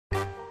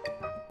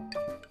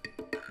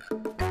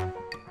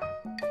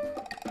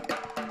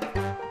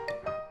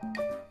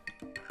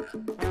Hey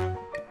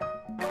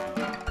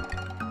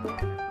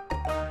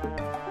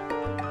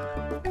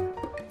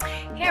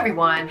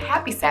everyone,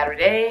 happy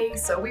Saturday.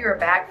 So we are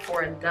back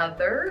for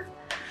another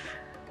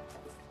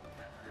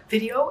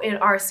video in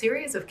our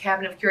series of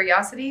Cabinet of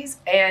Curiosities,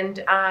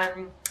 and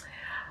I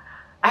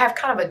have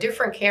kind of a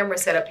different camera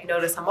setup. You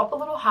notice I'm up a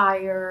little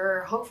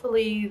higher.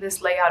 Hopefully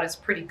this layout is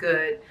pretty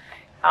good,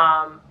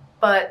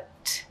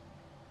 but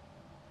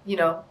you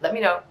know, let me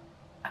know.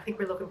 I think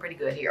we're looking pretty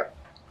good here.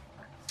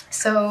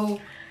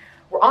 So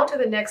we're on to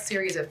the next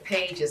series of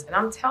pages, and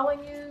I'm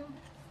telling you,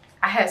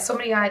 I had so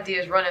many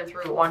ideas running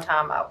through at one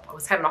time. I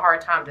was having a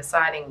hard time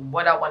deciding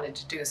what I wanted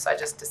to do, so I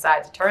just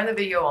decided to turn the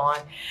video on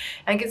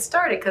and get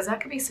started, because I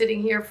could be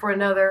sitting here for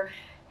another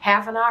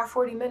half an hour,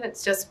 40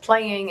 minutes just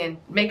playing and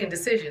making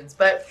decisions.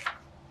 But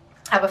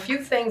I have a few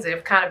things that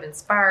have kind of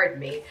inspired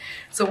me.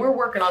 So we're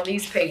working on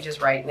these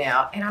pages right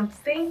now, and I'm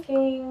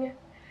thinking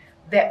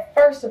that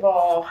first of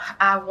all,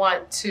 I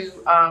want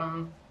to,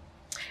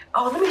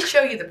 let me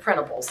show you the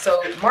printables.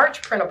 So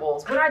March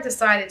printables, what I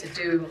decided to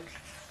do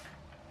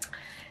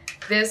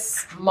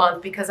this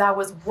month, because I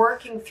was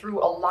working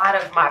through a lot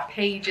of my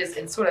pages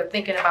and sort of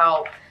thinking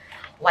about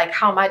like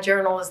how my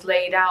journal is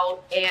laid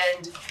out.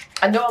 And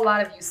I know a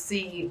lot of you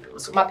see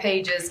my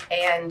pages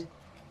and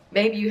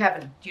maybe you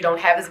don't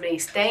have as many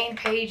stained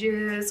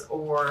pages,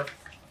 or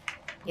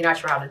you're not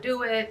sure how to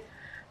do it.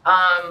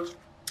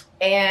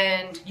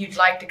 And you'd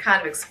like to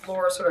kind of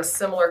explore sort of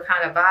similar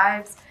kind of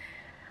vibes.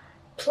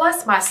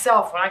 Plus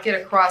myself, when I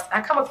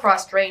come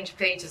across strange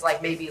pages,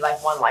 like maybe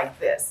like one like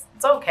this.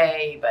 It's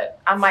okay, but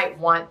I might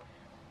want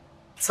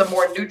some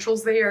more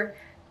neutrals there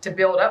to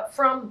build up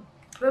from.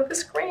 The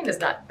screen is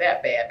not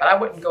that bad, but I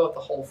wouldn't go with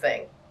the whole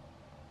thing.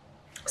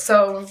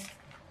 So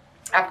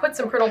I put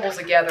some printables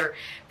together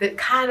that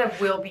kind of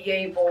will be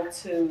able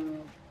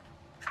to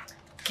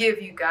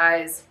give you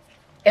guys,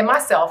 and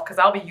myself, because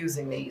I'll be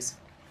using these,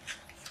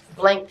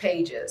 blank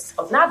pages.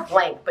 Well, not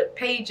blank, but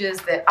pages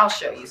that I'll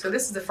show you. So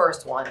this is the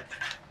first one,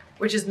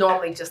 which is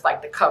normally just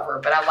like the cover,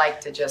 but I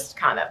like to just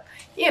kind of,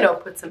 you know,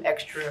 put some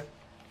extra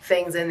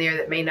things in there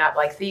that may not,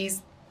 like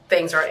these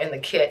things are in the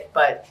kit,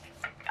 but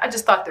I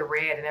just thought the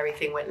red and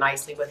everything went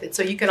nicely with it.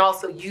 So you can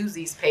also use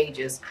these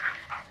pages,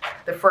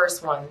 the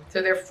first one.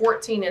 So there are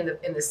 14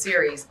 in the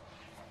series,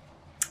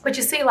 but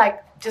you see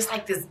like, just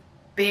like this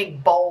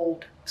big,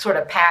 bold sort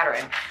of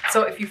pattern.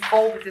 So if you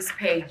folded this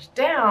page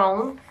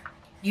down,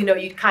 you know,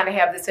 you kind of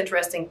have this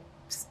interesting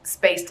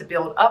space to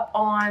build up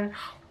on.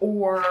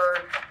 Or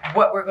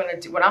what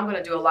I'm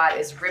gonna do a lot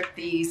is rip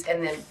these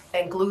and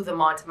glue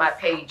them onto my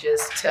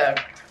pages to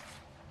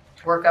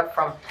work up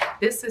from.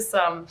 This is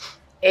some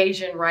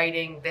Asian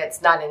writing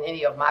that's not in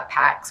any of my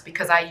packs,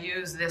 because I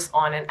use this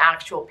on an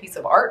actual piece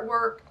of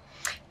artwork,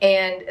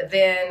 and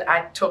then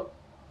I took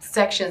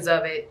sections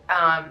of it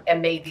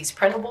and made these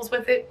printables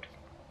with it.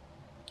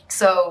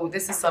 So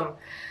this is some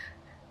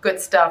good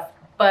stuff.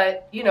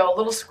 But, you know, a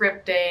little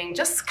scripting,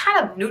 just kind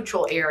of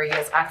neutral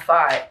areas, I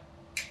thought,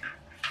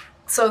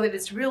 so that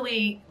it's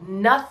really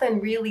nothing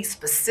really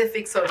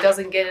specific, so it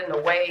doesn't get in the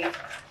way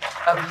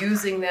of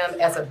using them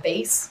as a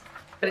base,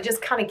 but it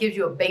just kind of gives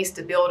you a base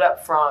to build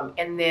up from,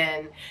 and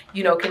then,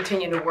 you know,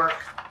 continue to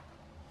work.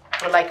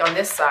 Like on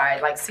this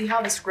side, like see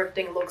how the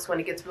scripting looks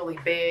when it gets really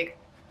big?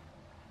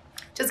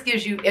 Just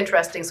gives you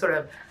interesting sort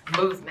of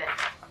movement.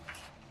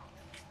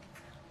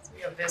 So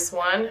we have this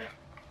one.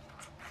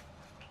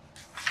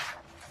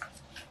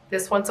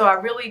 So I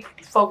really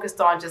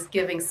focused on just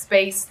giving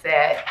space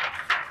that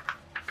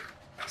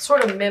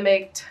sort of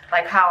mimicked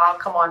like how I'll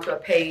come onto a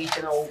page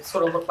and it'll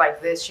sort of look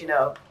like this, you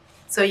know,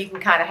 so you can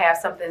kind of have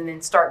something and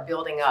then start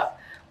building up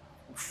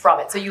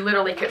from it. So you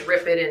literally could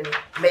rip it, and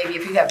maybe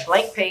if you have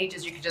blank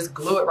pages, you could just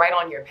glue it right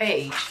on your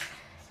page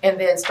and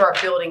then start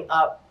building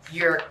up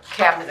your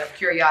Cabinet of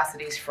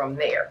Curiosities from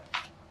there.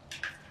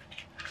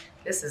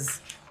 This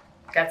is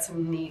got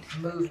some neat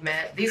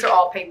movement. These are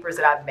all papers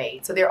that I've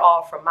made, so they're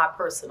all from my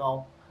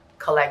personal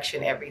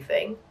collection,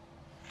 everything.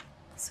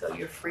 So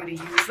you're free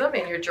to use them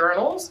in your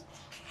journals.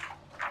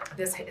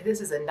 This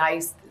is a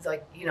nice,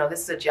 like, you know,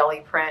 this is a jelly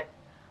print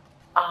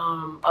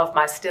of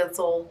my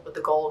stencil with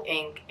the gold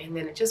ink, and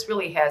then it just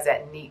really has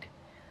that neat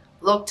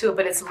look to it,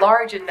 but it's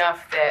large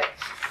enough that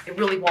it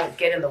really won't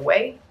get in the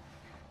way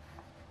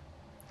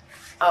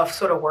of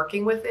sort of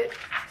working with it.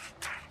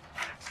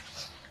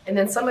 And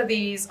then some of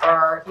these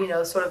are, you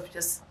know, sort of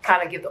just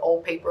kind of give the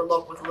old paper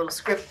look with a little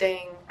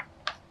scripting.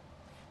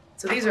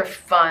 So these are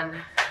fun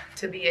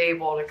to be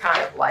able to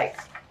kind of like,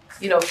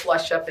 you know,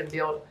 flush up and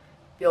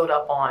build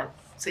up on.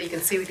 So you can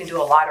see we can do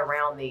a lot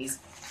around these.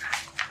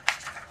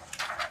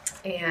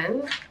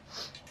 And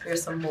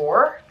here's some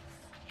more.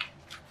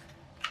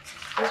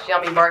 This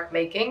yummy mark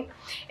making.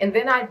 And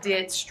then I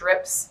did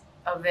strips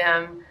of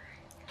them.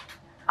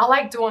 I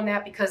like doing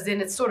that because then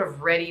it's sort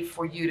of ready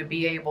for you to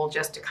be able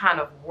just to kind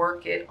of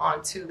work it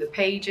onto the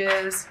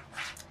pages.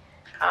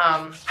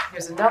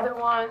 Here's another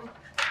one.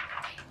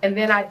 And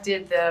then I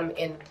did them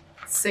in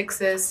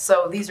 6s.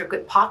 So these are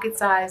good pocket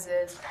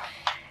sizes.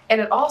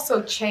 And it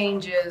also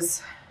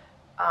changes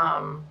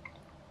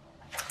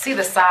see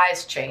the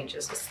size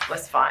changes.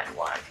 Let's find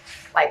one.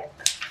 Like,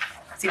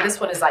 see, this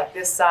one is like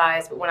this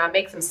size, but when I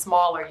make them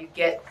smaller, you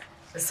get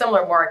a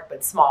similar mark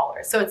but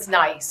smaller. So it's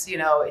nice, you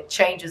know, it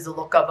changes the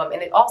look of them,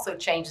 and it also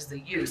changes the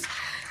use.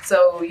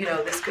 So, you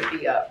know, this could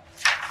be a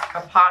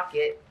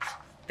pocket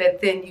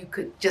that then you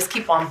could just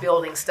keep on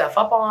building stuff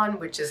up on,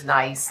 which is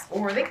nice,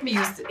 or they can be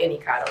used any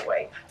kind of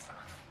way.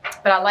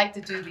 But I like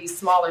to do these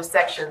smaller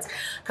sections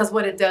because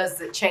what it does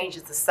is it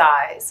changes the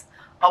size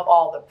of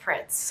all the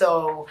prints.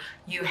 So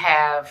you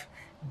have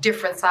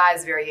different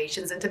size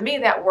variations, and to me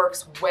that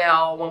works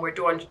well when we're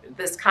doing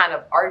this kind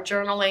of art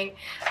journaling.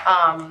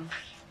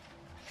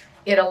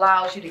 It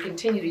allows you to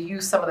continue to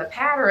use some of the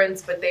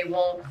patterns, but they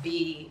won't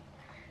be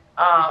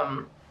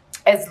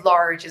as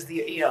large as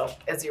the, you know,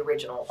 as the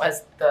original,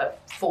 as the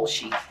full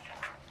sheet.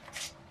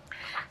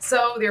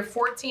 So there are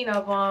 14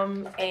 of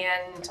them,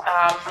 and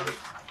I'm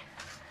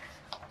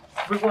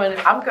going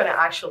to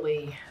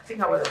actually, I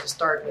think I wanted to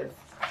start with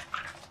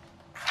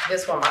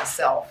this one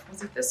myself.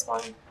 Was it this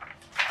one?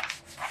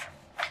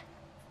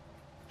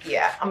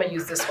 Yeah, I'm going to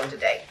use this one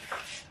today.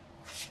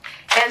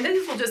 And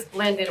these will just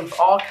blend in with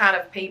all kind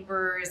of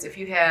papers. If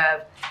you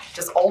have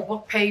just old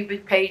book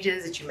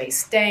pages that you may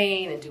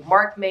stain and do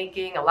mark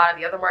making, a lot of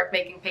the other mark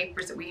making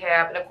papers that we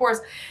have. And of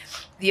course,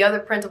 the other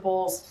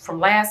printables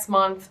from last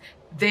month,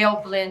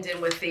 they'll blend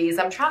in with these.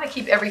 I'm trying to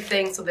keep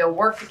everything so they'll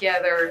work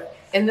together,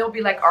 and they'll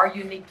be like our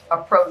unique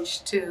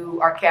approach to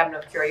our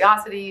Cabinet of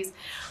Curiosities.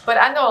 But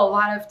I know a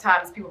lot of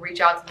times people reach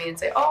out to me and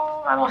say,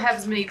 oh, I don't have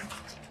as many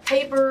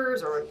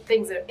papers or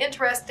things that are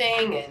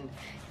interesting, and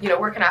you know,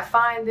 where can I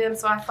find them?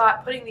 So I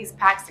thought putting these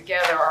packs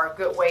together are a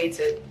good way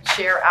to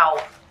share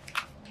out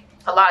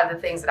a lot of the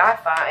things that I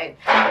find,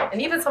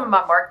 and even some of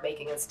my mark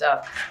making and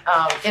stuff,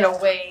 in a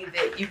way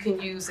that you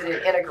can use it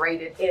and integrate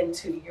it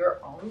into your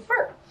own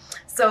work.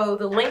 So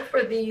the link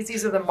for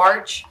these are the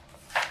March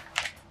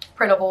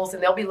printables,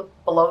 and they'll be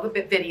below the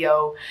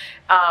video.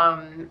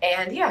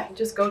 And yeah, you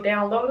just go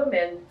download them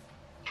and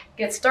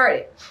get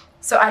started.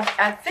 So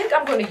I think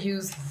I'm going to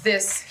use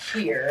this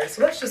here.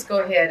 So let's just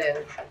go ahead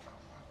and,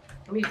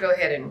 let me go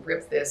ahead and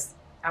rip this.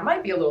 I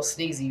might be a little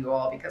sneezy, you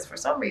all, because for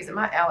some reason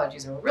my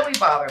allergies are really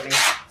bothering me.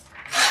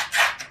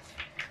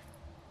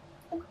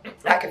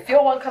 I can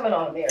feel one coming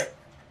on there.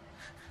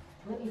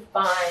 Let me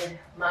find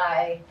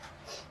my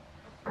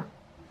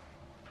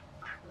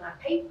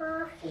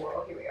paper for,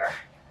 oh, here we are.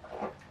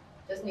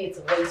 Just need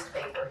some waste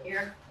paper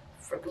here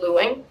for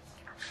gluing.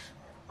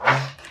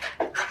 I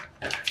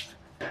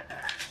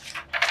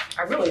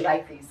really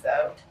like these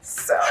though.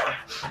 So,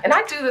 and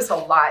I do this a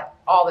lot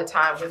all the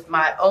time with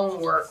my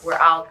own work,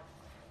 where I'll,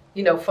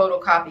 you know,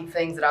 photocopy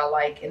things that I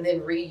like and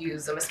then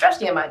reuse them,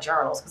 especially in my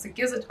journals, because it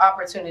gives an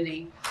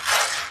opportunity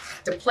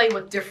to play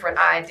with different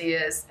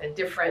ideas and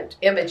different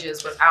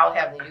images without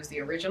having to use the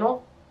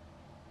original.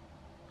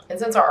 And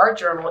since our art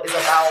journal is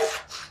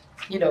about,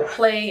 you know,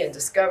 play and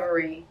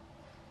discovery,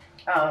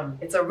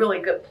 it's a really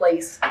good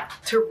place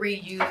to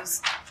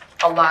reuse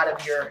a lot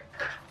of your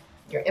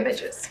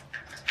images.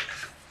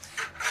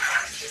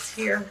 Just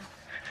here.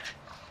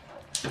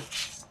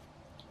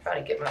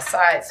 Trying to get my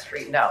sides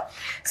straightened out.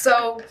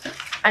 So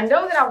I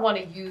know that I want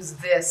to use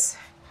this,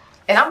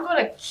 and I'm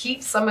going to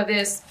keep some of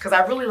this because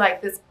I really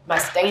like this, my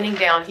staining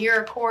down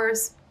here, of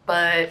course,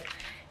 but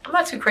I'm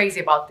not too crazy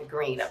about the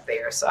green up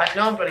there. So I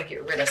know I'm going to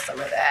get rid of some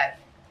of that.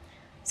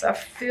 So I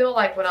feel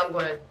like what I'm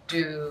going to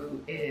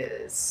do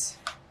is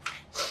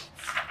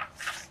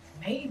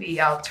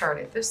maybe I'll turn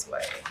it this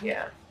way.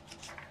 Yeah.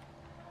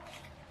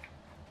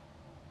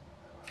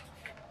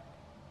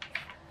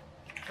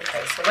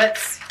 Okay, so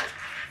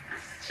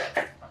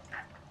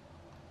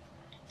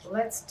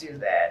let's do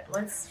that.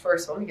 Let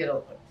me get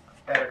a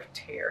better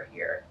tear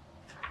here.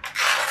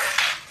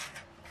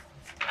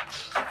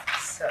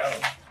 So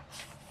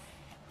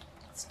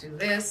let's do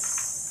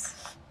this.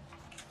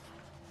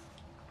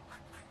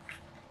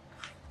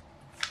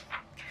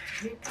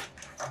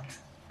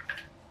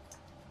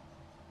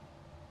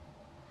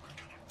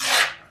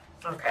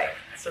 Okay,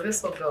 so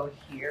this will go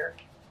here.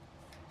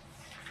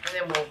 And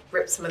then we'll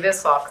rip some of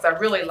this off because I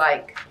really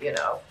like, you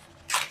know,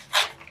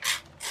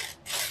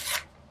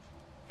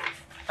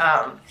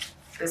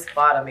 this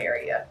bottom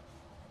area.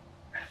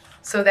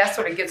 So that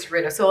sort of gets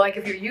rid of. So like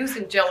if you're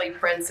using jelly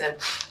prints and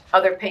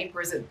other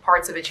papers and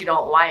parts of it you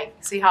don't like,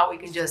 see how we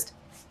can just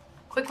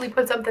quickly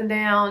put something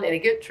down and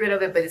it gets rid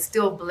of it, but it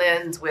still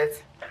blends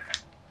with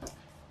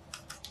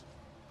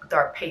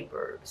our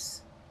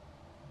papers.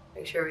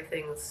 Make sure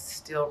everything's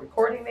still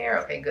recording there.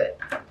 Okay, good.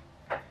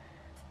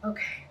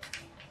 Okay.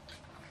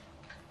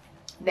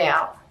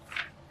 Now,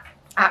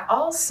 I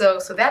also,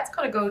 so that's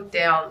going to go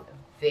down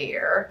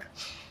there.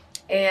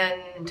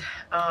 And,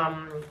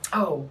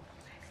 oh,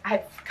 I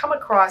had come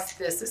across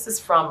this. This is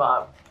from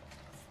a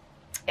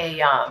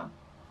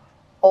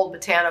old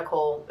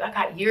botanical I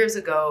got years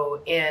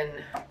ago in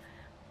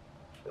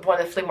one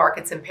of the flea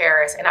markets in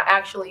Paris, and I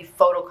actually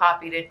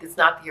photocopied it. It's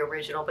not the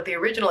original, but the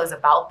original is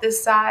about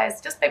this size,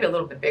 just maybe a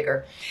little bit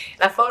bigger.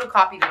 And I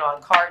photocopied it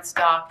on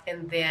cardstock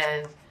and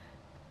then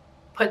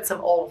put some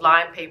old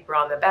lime paper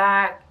on the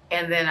back,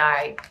 and then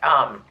I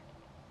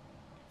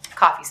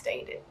coffee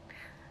stained it.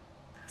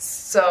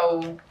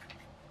 So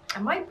I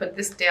might put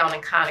this down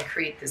and kind of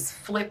create this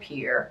flip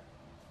here.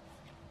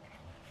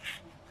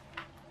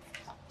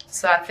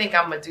 So I think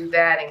I'm going to do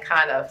that and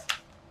kind of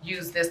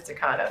use this to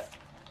kind of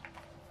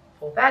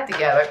pull that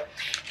together.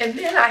 And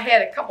then I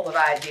had a couple of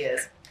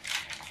ideas.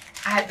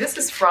 This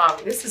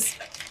is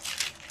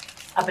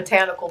a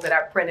botanical that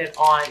I printed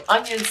on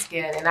onion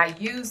skin, and I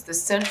used the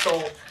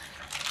central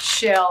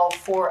shell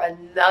for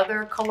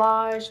another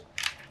collage.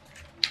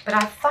 But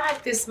I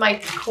thought this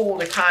might be cool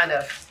to kind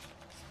of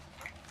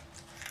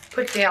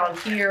put down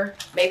here.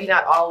 Maybe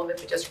not all of it,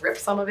 but just rip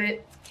some of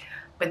it.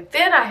 But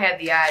then I had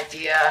the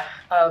idea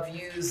of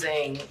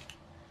using,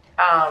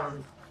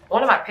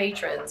 one of my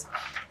patrons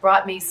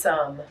brought me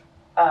some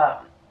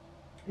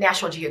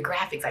National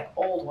Geographics, like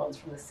old ones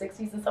from the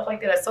 60s and stuff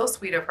like that. That's so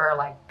sweet of her.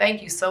 Like,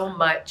 thank you so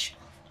much,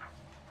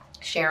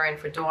 Sharon,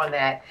 for doing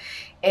that.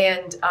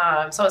 And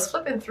so I was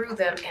flipping through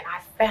them and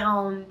I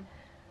found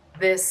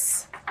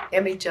this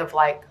image of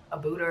like a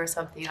Buddha or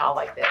something, you know,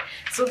 like that.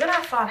 So then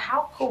I thought,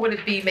 how cool would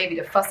it be maybe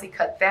to fussy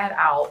cut that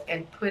out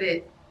and put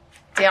it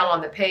down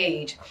on the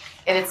page?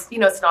 And it's, you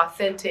know, it's an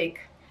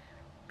authentic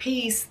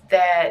piece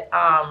that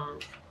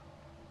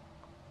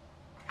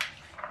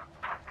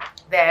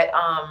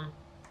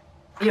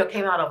you know,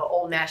 came out of an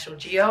old National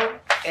Geo,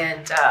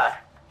 and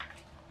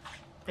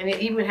it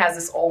even has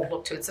this old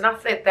look to it. So I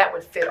thought that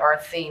would fit our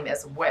theme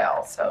as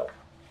well. So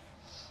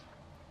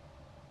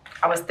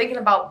I was thinking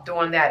about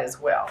doing that as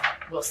well.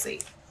 We'll see.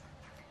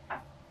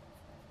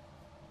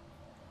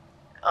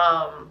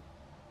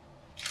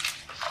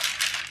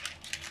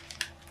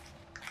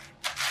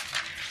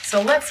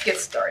 So let's get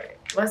started.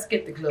 Let's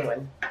get the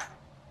gluing.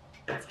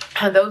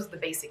 Those are the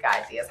basic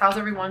ideas. How's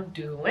everyone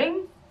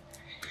doing?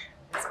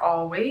 As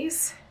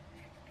always,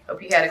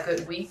 hope you had a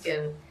good week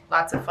and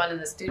lots of fun in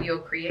the studio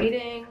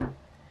creating.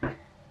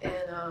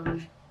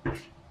 And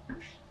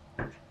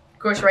of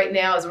course, right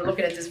now, as we're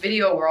looking at this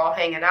video, we're all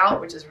hanging out,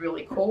 which is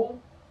really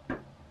cool.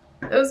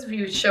 Those of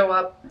you who show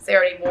up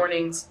Saturday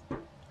mornings,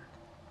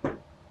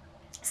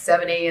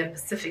 7 a.m.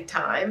 Pacific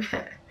time,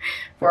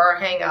 for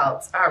our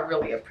hangouts, I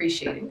really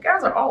appreciate it. You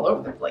guys are all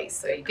over the place,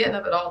 so you're getting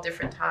up at all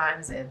different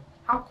times, and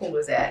how cool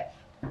is that?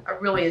 I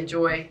really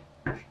enjoy,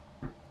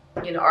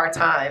 you know, our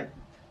time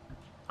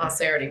on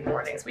Saturday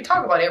mornings. We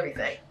talk about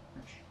everything.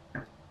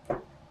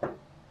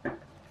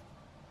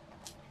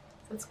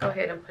 Let's go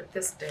ahead and put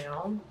this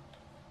down.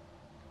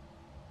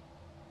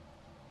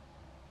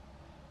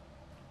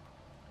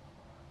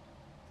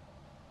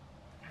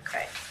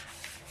 Okay.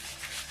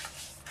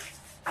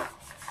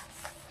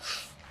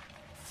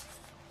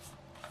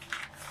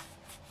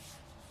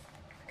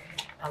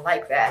 I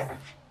like that.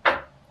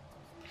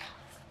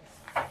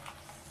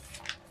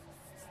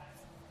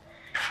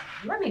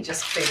 Let me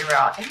just figure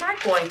out, am I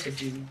going to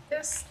do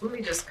this? Let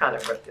me just kind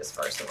of rip this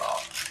first of all.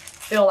 I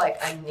feel like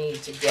I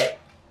need to get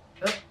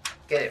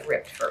it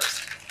ripped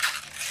first.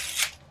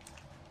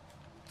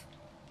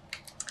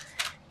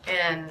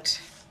 And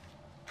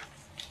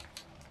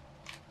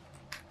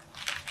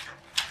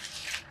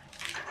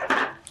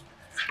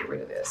let's get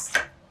rid of this.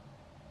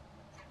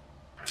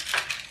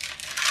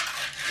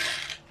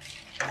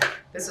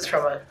 This is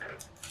from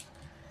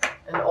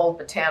an old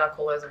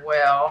botanical as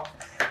well.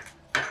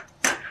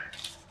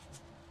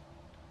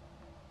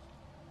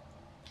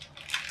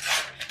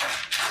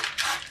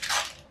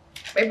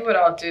 Maybe what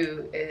I'll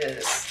do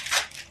is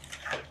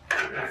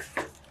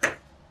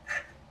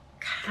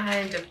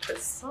kind of put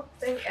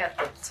something at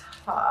the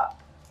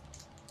top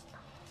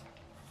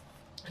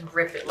and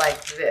rip it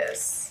like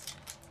this.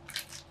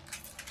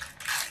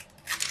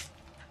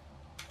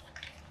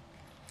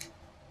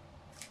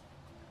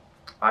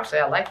 Actually,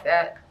 I like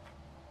that.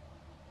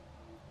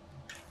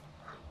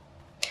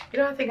 You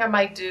know what I think I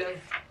might do?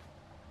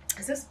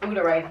 Is this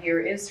Buddha right here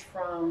is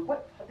from,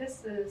 what,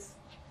 this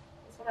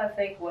one I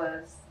think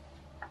was,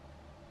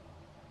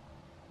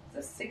 is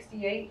this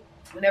 68?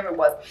 Whenever it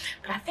was.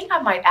 But I think I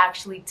might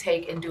actually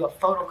take and do a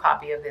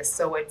photocopy of this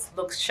so it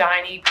looks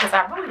shiny, because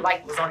I really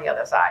like what's on the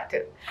other side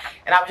too.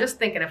 And I was just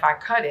thinking if I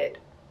cut it,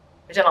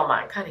 which I don't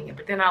mind cutting it,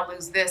 but then I'll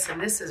lose this, and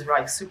this is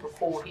like super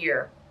cool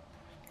here.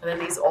 And then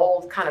these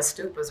old kind of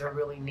stupas are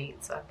really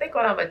neat. So I think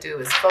what I'm going to do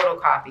is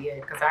photocopy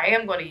it, because I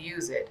am going to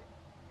use it.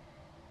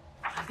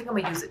 I think I'm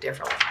going to use it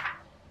differently,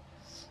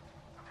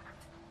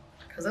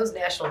 because those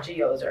National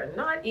Geos are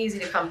not easy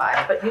to come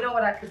by. But you know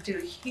what I could do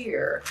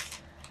here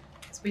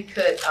is we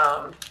could,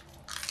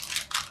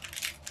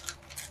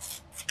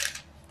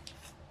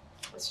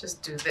 let's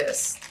just do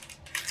this.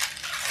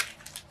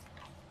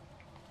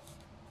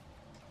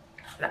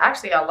 And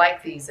actually, I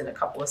like these in a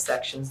couple of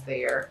sections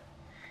there.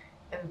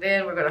 And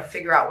then we're going to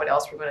figure out what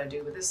else we're going to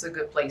do. But this is a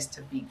good place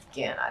to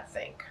begin, I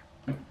think.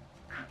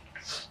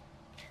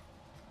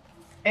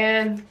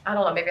 And I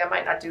don't know, maybe I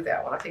might not do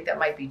that one. I think that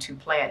might be too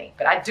planny.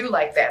 But I do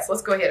like that. So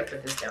let's go ahead and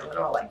put this down. I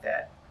know I like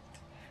that.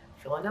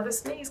 I feel another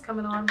sneeze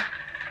coming on.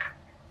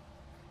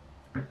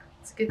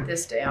 Let's get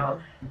this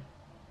down.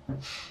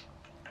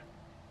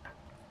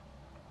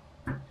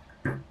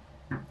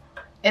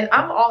 And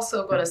I'm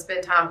also going to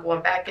spend time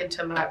going back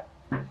into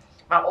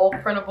my old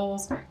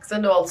printables, because I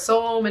know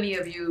so many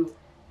of you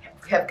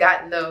have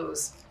gotten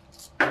those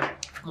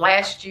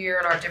last year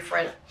in our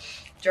different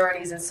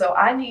journeys, and so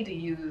I need to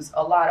use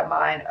a lot of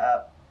mine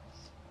up.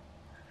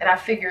 And I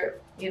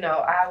figure, you know,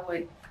 I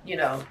would, you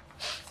know,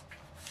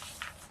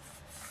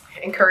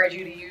 encourage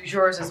you to use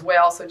yours as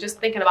well. So just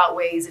thinking about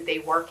ways that they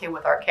work in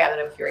with our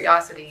Cabinet of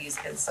Curiosities.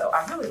 And so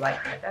I really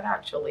like that. That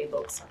actually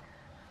looks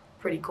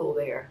pretty cool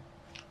there.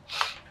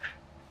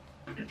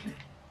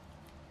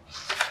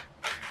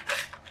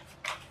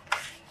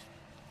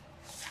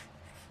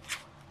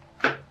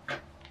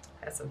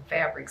 Has some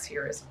fabrics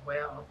here as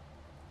well.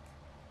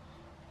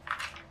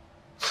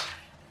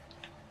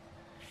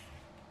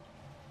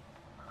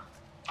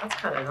 That's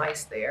kind of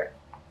nice there.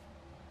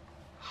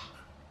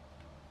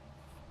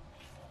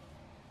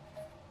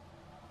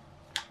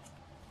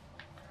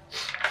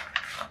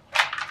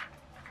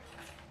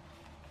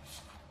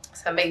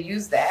 So I may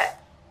use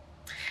that.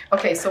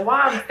 Okay, so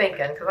while I'm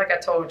thinking, because like I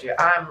told you,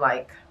 I'm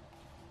like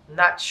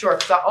not sure,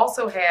 because I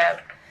also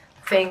have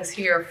things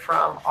here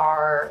from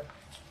our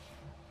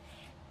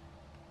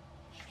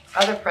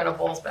other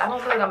printables, but I don't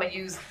know that I'm gonna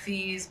use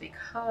these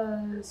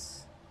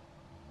because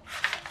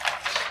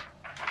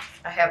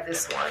I have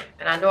this one,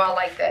 and I know I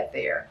like that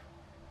there.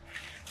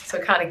 So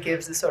it kind of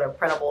gives this sort of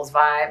printables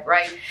vibe,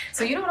 right?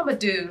 So you know what I'm gonna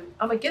do?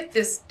 I'm gonna get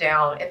this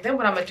down, and then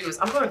what I'm gonna do is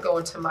I'm gonna go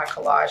into my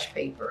collage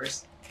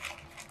papers,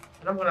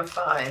 and I'm gonna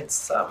find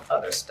some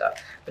other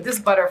stuff. But this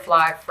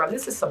butterfly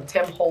this is some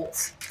Tim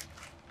Holtz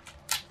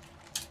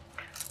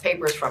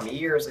papers from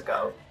years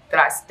ago that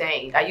I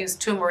stained. I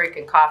used turmeric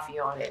and coffee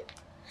on it.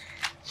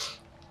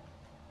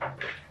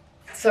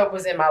 So it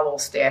was in my little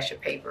stash of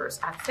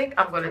papers. I think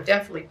I'm gonna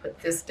definitely put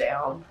this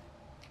down.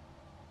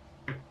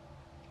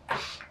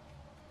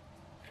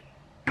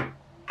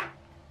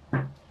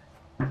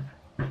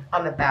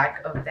 On the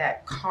back of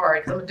that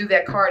card, because I'm gonna do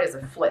that card as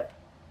a flip.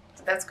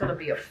 So that's gonna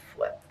be a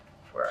flip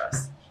for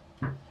us.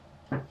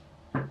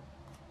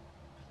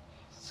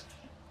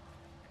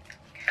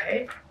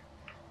 Okay.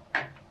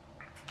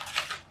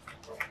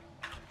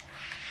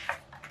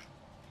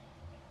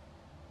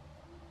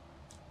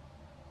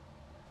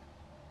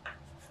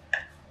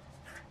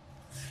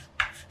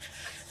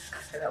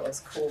 Okay, that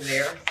looks cool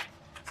there.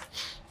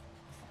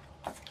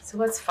 So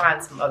let's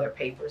find some other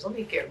papers. Let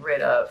me get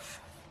rid of,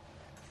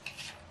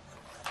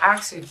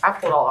 actually, I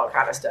pulled all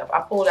kind of stuff. I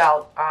pulled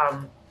out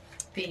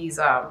these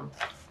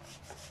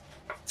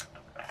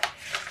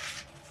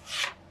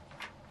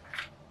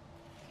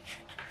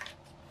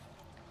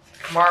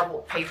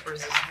marbled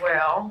papers as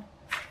well.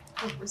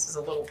 Oh, this is a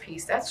little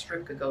piece. That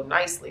strip could go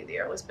nicely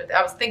there. Let's put.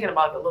 I was thinking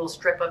about a little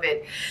strip of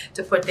it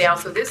to put down.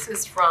 So this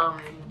is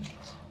from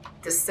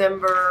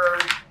December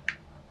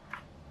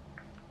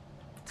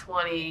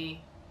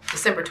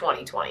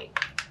 2020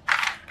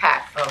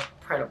 pack of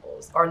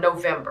printables, or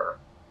November,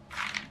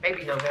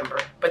 maybe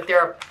November, but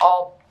they're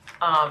all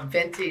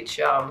vintage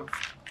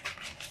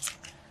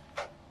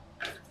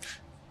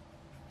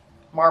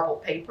marble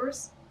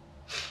papers.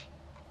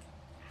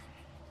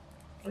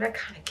 And that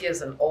kind of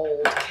gives an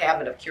old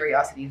Cabinet of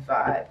Curiosities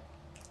vibe.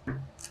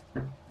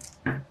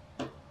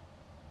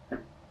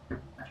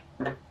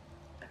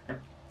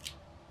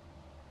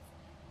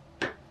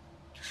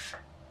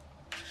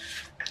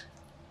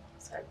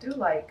 So I do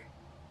like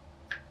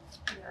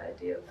the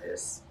idea of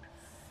this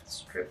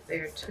strip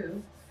there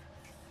too.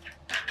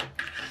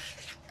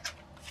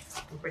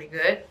 Pretty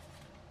good.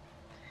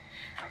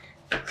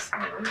 So,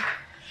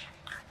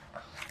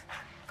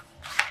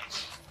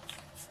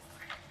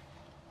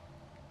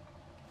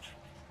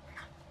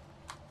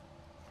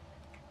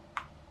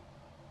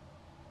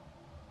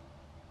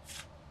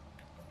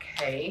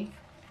 okay.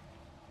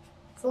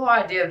 So the whole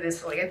idea of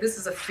this, like if this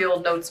is a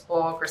field notes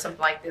book or something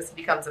like this, it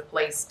becomes a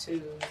place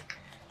to,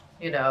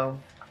 you know,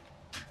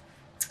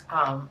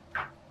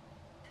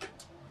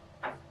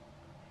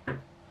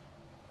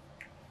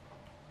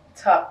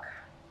 tuck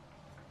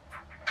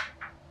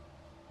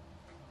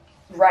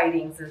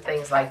writings and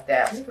things like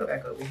that. Let me go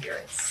back over here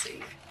and see.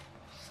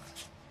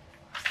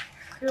 I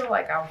feel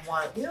like I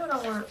want, you know what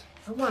I want?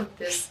 I want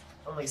this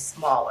only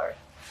smaller.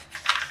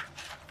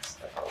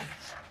 So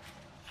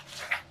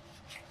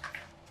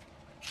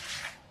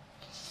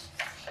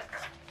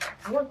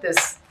I want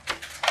this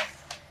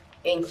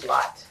ink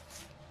blot.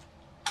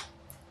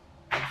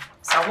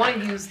 So I want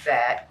to use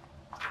that.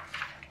 I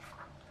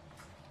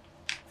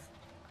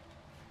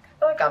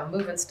feel like I'm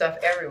moving stuff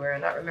everywhere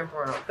and not remember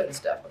where I'm putting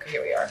stuff. Okay,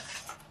 here we are.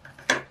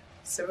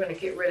 So we're going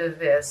to get rid of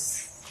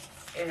this,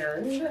 and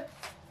then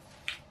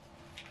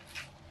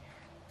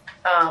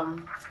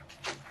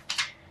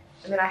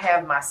I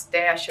have my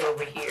stash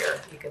over here,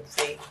 you can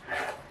see,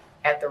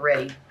 at the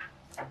ready.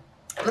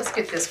 Let's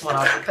get this one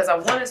off because I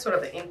wanted sort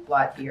of an ink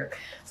blot here.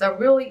 So I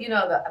really, you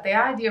know, the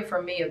idea for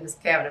me of this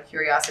Cabinet of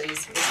Curiosities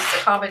is just a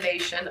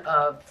combination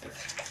of,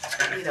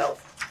 you know,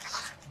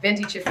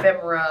 vintage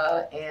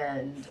ephemera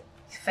and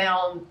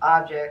found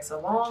objects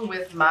along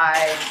with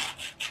my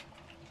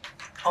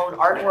own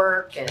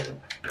artwork and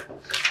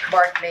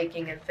mark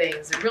making and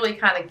things, and really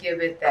kind of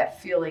give it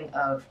that feeling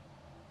of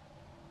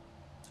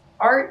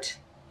art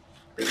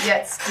but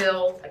yet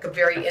still like a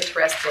very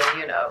interesting,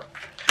 you know,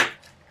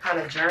 kind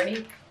of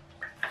journey.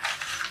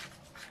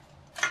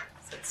 So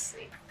let's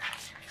see.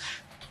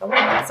 I want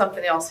to put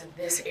something else in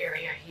this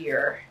area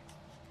here.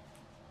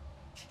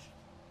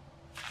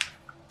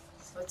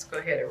 So let's go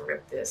ahead and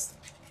rip this.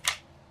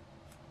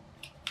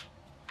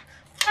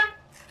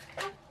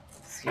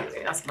 Excuse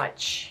me, that's my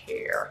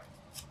chair.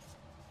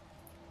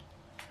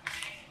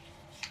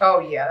 Oh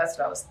yeah, that's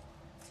what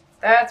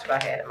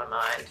I had in my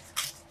mind.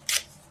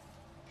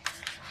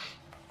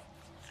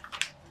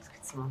 Let's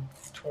get some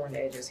torn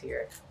edges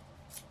here.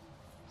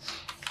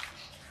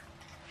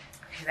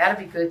 Okay,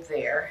 that'll be good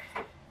there.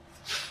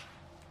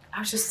 I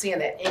was just seeing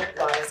that ink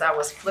blot as I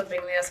was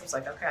flipping this. I was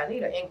like, okay, I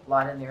need an ink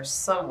blot in there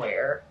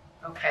somewhere.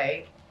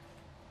 Okay.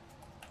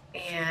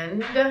 And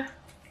let's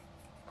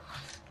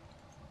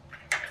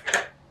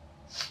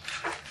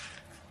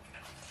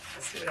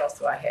see, what else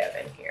do I have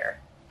in here?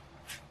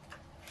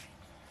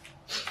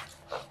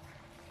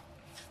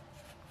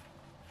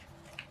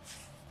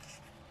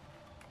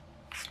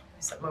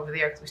 Something over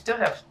there because we still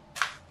have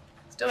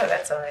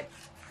that side.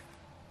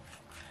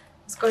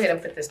 Let's go ahead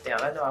and put this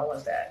down. I know I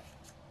want that.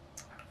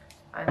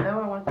 I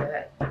know I want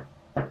that.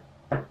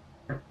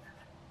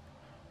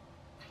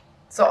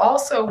 So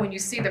also when you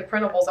see the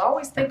printables, I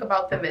always think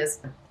about them as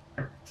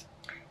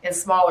in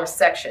smaller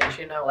sections,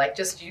 you know, like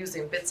just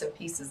using bits and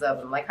pieces of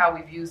them, like how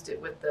we've used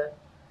it with the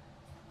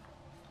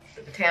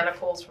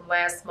botanicals from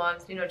last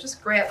month. You know,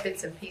 just grab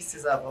bits and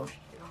pieces of them.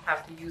 You don't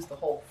have to use the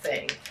whole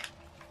thing.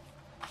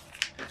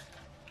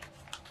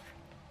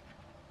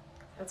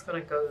 That's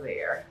going to go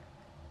there.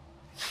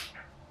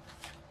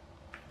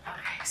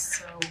 Okay,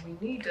 so we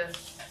need to,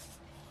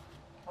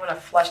 I want to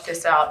flush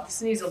this out.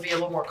 This needs to be a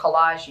little more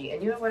collage-y.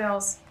 And you know what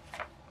else?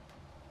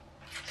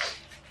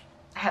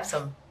 I have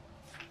some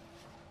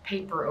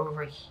paper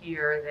over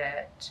here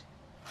that,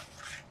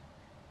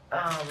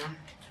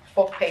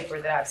 book paper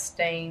that I've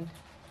stained.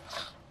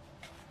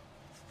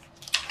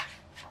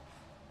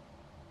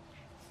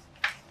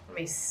 Let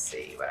me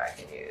see what I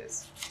can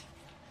use.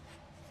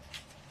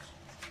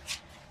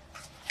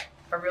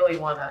 I really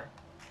want to,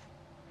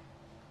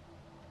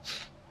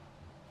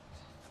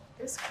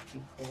 this could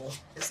be cool,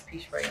 this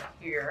piece right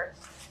here.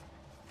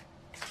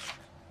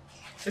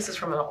 This is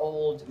from an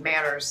old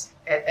manners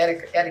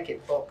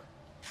etiquette book.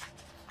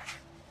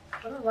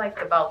 What I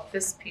like about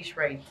this piece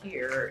right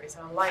here is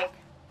I like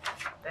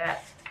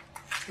that,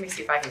 let me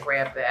see if I can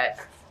grab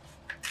that.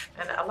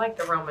 And I like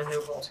the Roman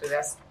numeral too,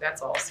 that's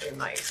also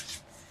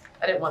nice.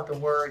 I didn't want the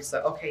words,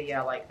 so okay,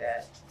 yeah, I like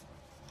that.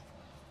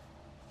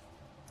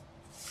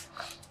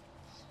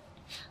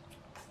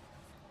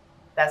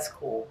 That's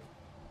cool.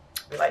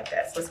 We like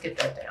that. So let's get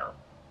that down.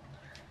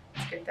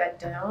 Let's get that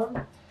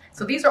down.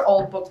 So these are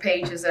old book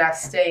pages that I've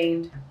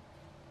stained.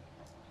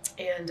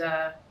 And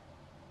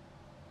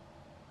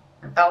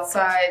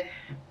outside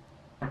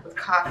with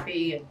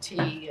coffee and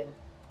tea and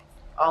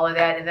all of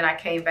that. And then I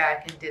came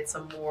back and did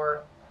some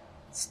more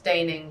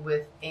staining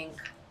with ink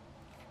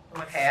and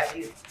what have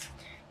you.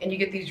 And you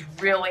get these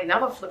really, now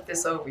I'm going to flip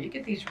this over. You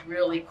get these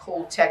really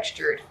cool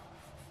textured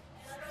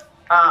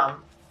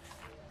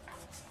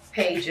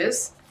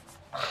pages.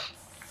 I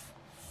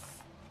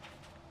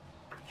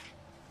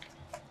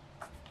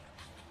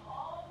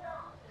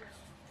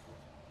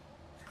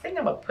think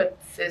I'm gonna put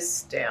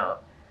this down.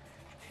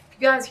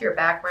 If you guys hear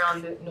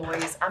background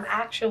noise, I'm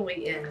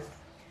actually in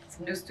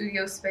some new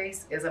studio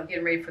space as I'm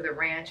getting ready for the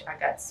ranch. I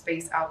got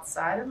space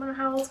outside of my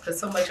house because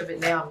so much of it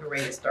now I'm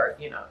ready to start,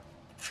 you know,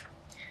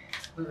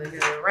 moving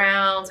it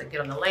around and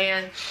get on the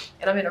land.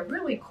 And I'm in a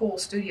really cool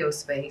studio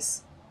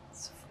space.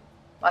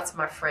 Lots of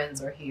my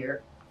friends are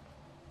here.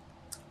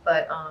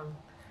 But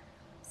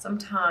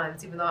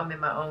sometimes, even though I'm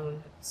in my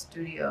own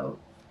studio,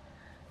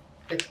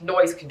 the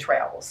noise can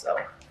travel, so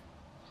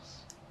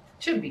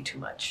shouldn't be too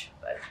much.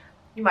 But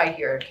you might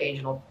hear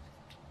occasional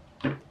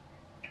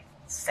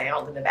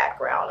sound in the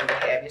background and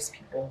what have you, just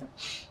people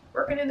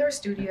working in their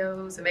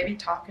studios and maybe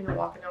talking or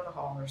walking down the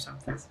hall or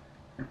something.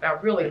 But I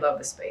really love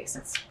the space.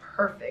 It's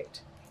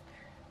perfect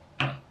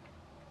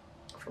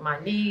for my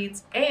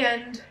needs,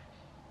 and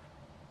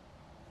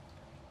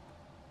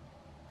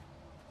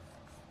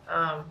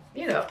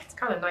you know, it's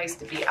kind of nice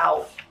to be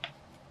out.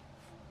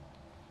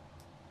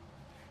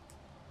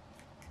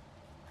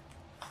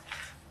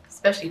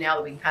 Especially now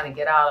that we can kind of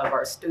get out of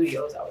our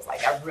studios. I was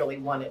like, I really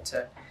wanted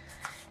to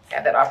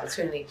have that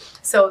opportunity.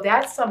 So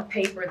that's some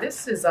paper.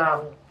 This is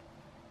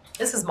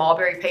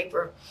mulberry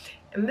paper.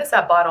 And this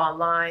I bought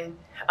online.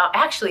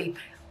 Actually,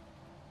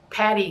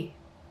 Patty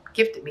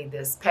gifted me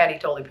this. Patty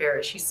Totally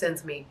Paris. She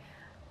sends me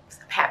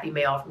happy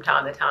mail from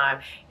time to time.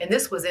 And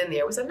this was in there.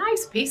 It was a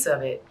nice piece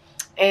of it.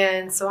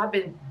 And so I've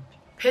been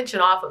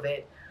pinching off of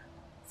it.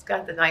 It's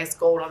got the nice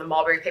gold on the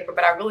mulberry paper,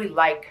 but I really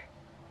like,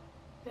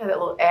 you know, that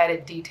little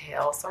added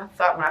detail. So I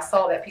thought when I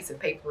saw that piece of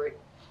paper, it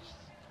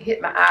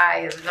hit my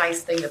eye as a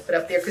nice thing to put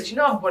up there, because you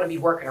know I'm going to be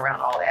working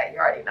around all that. You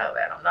already know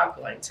that. I'm not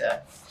going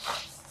to.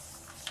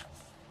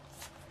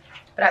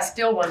 But I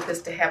still want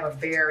this to have a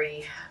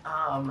very,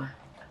 I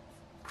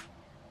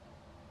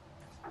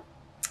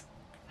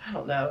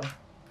don't know.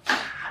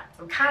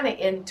 I'm kind of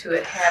into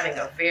it having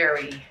a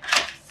very,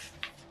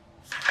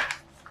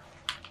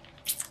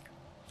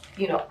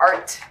 you know,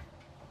 arty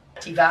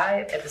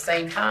vibe at the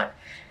same time.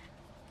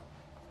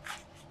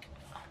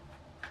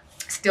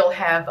 Still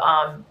have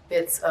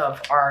bits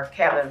of our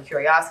Cabinet of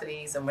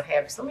Curiosities and what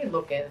have you. So let me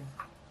look in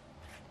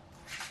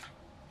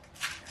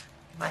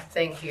my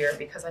thing here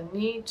because I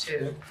need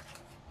to.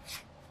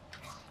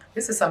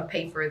 This is some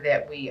paper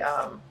that we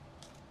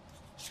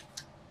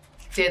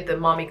did the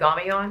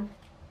𝐏𝐻𝐻𝐿 on.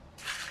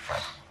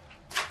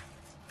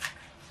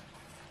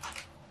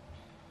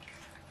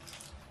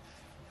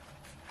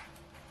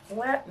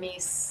 Let me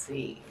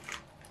see.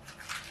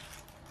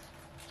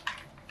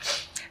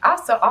 I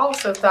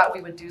also thought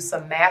we would do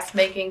some mask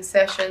making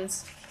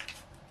sessions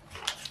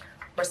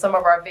for some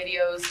of our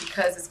videos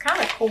because it's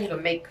kind of cool to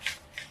make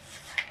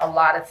a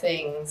lot of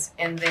things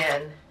and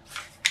then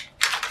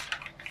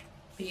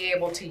be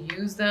able to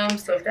use them.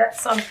 So if that's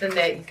something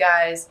that you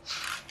guys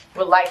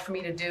would like for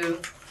me to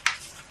do,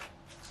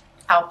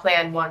 I'll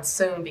plan one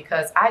soon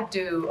because I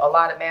do a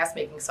lot of mask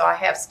making, so I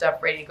have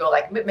stuff ready to go.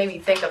 Like, what made me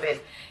think of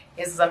it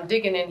is I'm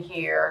digging in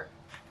here,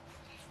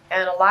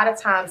 and a lot of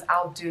times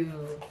I'll do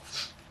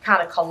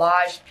kind of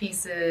collage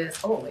pieces.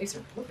 Oh,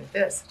 laser, look at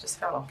this. Just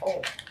found a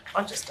whole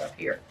bunch of stuff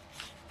here.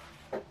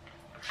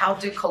 I'll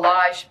do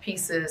collage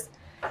pieces,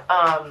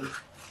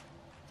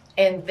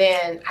 and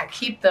then I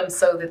keep them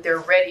so that they're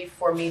ready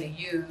for me to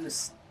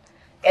use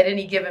at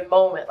any given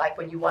moment, like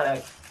when you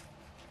want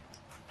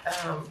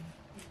to,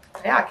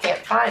 now I can't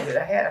find it.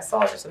 I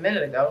saw it just a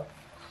minute ago.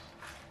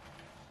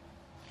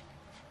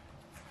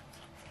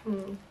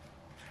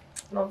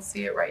 I don't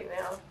see it right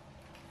now.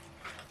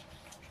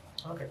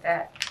 Look at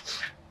that.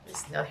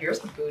 Now here's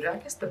the Buddha. I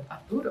guess the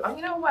Buddha,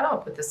 you know what, I'll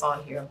put this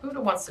on here.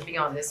 Buddha wants to be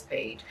on this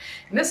page.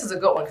 And this is a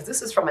good one because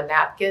this is from a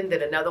napkin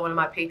that another one of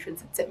my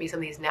patrons had sent me some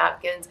of these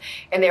napkins,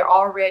 and they're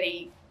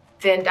already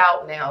thinned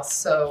out now.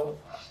 So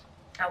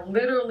I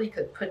literally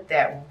could put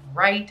that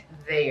right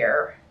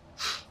there.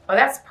 Oh,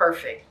 that's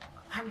perfect.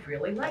 I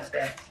really like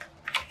that.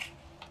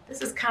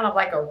 This is kind of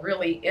like a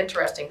really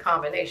interesting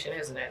combination,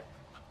 isn't it?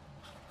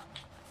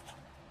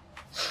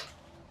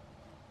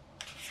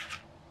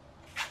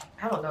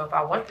 I don't know if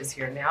I want this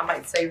here now. I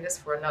might save this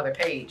for another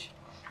page.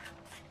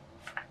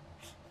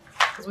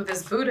 Because with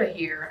this Buddha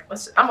here,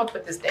 I'm going to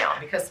put this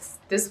down because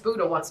this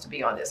Buddha wants to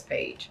be on this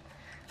page.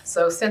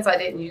 So since I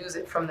didn't use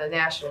it from the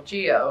National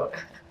Geo,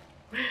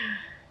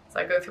 so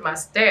I go through my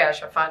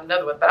stash, I find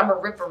another one. But I'm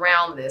going to rip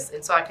around this,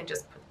 and so I can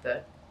just put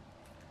the...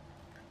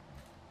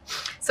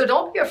 So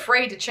don't be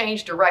afraid to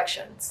change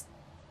directions.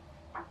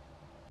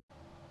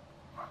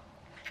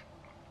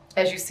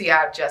 As you see,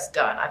 I've just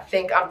done. I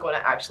think I'm going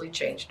to actually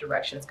change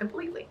directions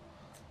completely.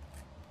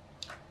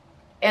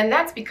 And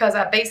that's because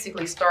I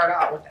basically start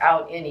out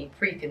without any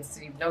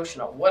preconceived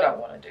notion of what I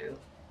want to do.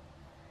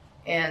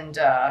 And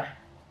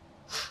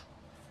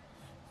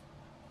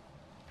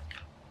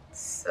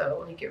so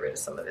let me get rid of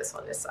some of this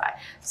on this side.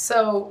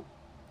 So,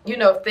 you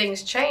know, if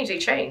things change, they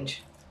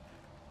change.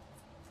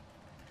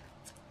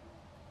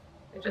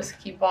 They just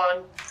keep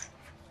on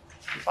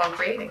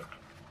creating.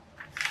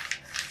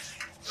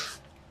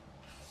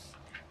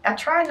 I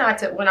try not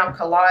to, when I'm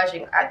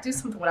collaging, I do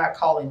something what I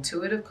call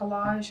intuitive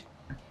collage.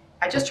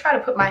 I just try to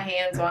put my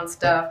hands on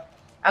stuff.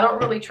 I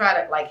don't really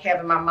try to like have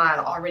in my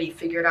mind already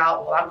figured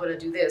out, well, I'm going to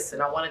do this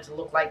and I want it to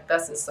look like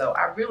thus and so.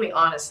 I really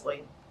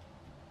honestly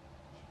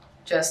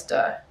just,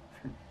 oh,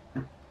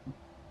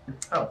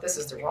 this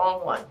is the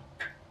wrong one.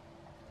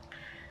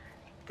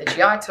 The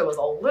Giotto is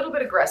a little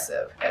bit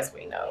aggressive, as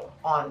we know,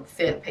 on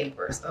thin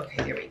papers.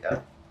 Okay, here we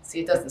go. See,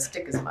 it doesn't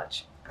stick as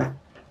much.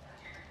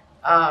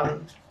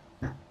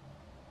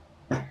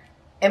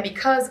 And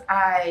because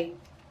I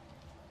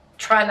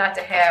try not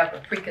to have a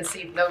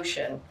preconceived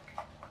notion,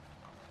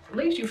 it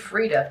leaves you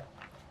free to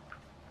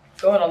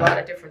go in a lot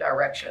of different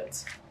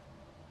directions.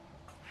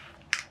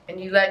 And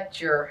you let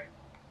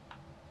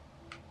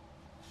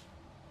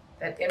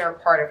that inner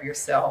part of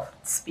yourself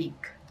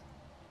speak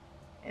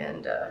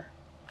and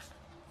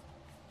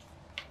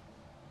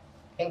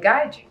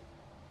guide you.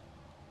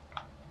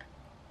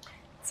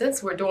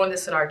 Since we're doing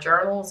this in our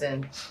journals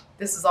and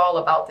this is all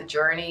about the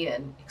journey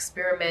and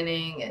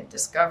experimenting and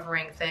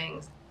discovering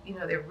things, you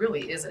know, there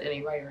really isn't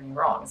any right or any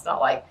wrong. It's not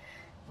like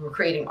we're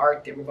creating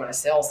art that we're going to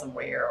sell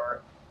somewhere,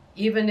 or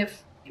even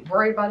if you're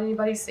worried about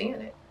anybody seeing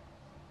it.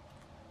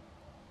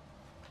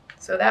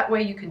 So that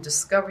way you can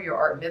discover your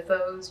art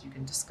mythos, you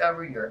can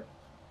discover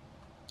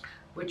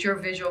what your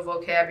visual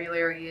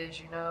vocabulary is,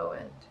 you know,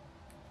 and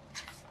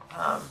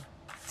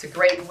it's a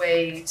great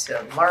way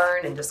to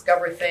learn and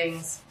discover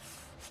things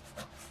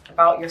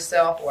about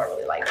yourself. Oh, I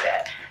really like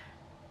that.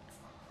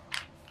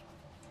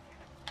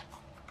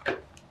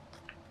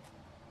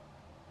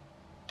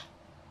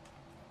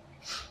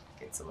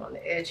 Get some on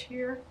the edge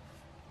here.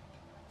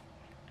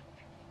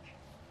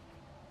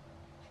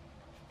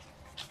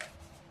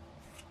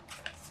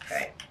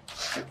 Okay.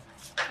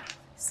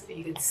 So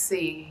you can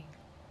see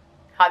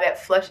how that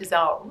fleshes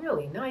out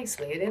really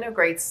nicely. It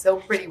integrates so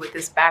pretty with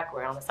this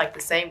background. It's like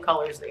the same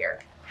colors there.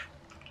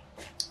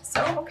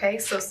 So, okay,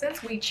 so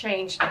since we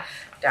changed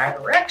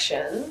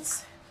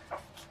directions,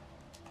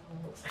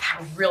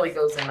 it really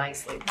goes in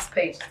nicely. This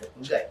page is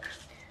looking good.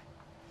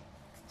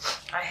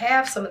 I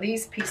have some of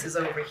these pieces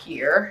over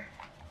here.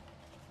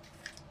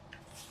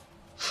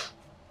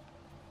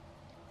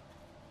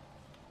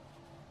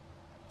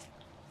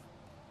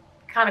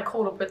 Kind of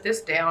cool to put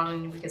this down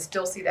and we can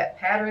still see that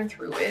pattern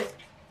through it.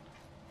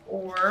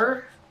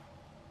 Or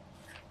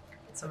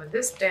put some of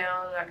this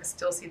down and I can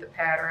still see the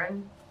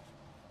pattern.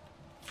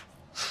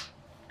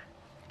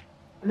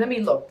 Let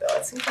me look though.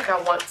 It seems like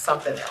I want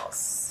something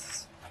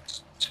else.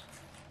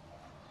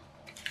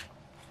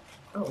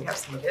 Oh, we have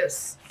some of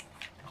this.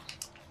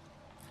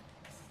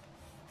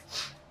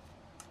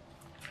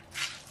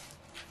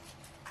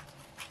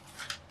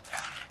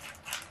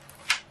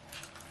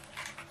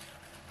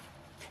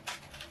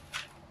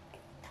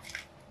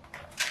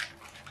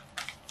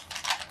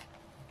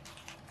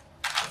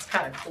 That's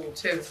kind of cool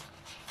too.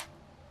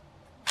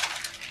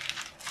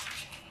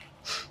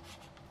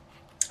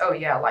 Oh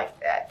yeah, I like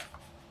that.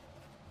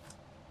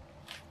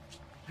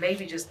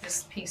 Maybe just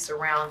this piece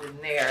around in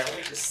there. Let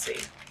me just see.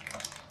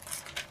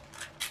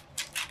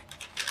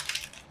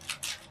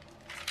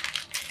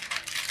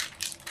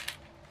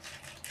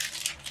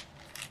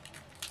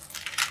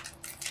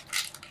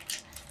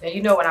 Now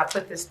you know when I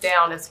put this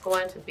down, it's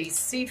going to be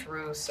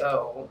see-through,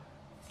 so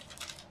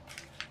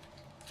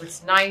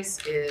what's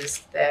nice is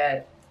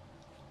that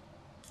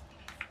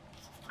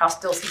I'll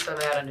still see some of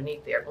that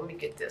underneath there. Let me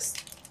get this.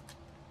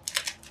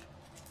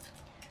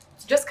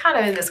 Just kind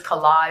of in this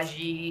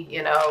collage-y,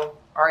 you know,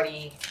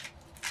 arty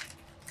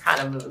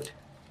kind of mood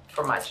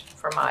for my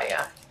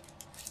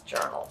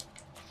journal.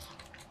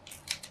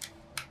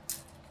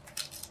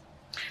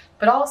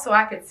 But also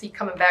I could see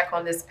coming back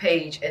on this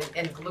page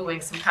and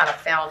gluing some kind of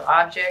found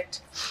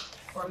object,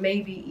 or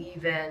maybe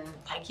even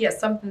like, yeah,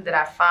 something that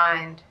I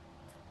find,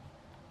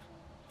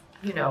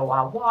 you know,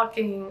 while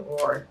walking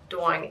or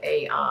doing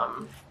a,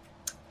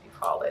 you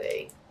call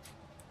it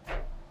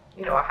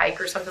you know, a hike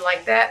or something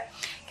like that.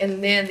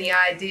 And then the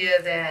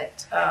idea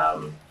that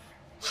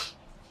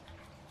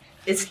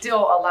it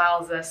still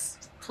allows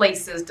us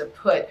places to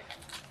put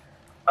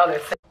other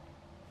things.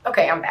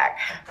 Okay, I'm back.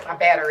 My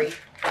battery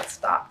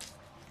stopped.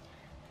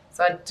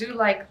 So I do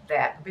like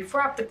that.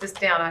 Before I put this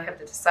down, I have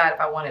to decide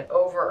if I want it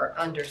over or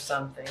under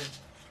something.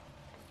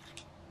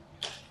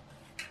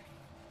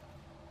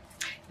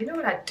 You know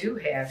what I do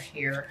have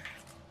here?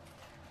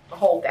 I'll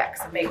hold that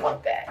because I may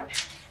want that. I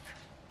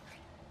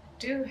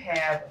do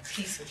have a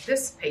piece of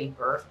this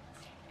paper,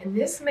 and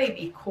this may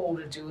be cool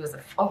to do as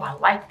a, oh, I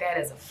like that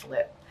as a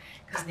flip,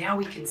 because now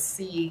we can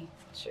see,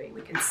 I'll show you,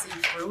 we can see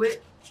through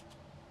it.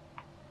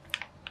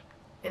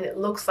 And it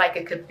looks like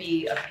it could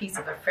be a piece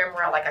of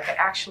ephemera, like I could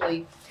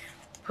actually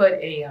put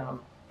a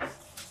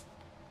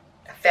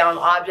found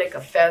object, a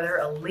feather,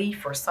 a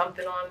leaf, or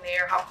something on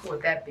there. How cool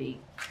would that be?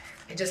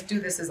 And just do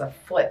this as a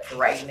flip for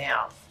right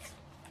now.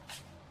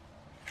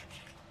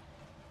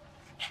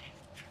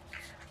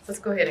 Let's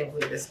go ahead and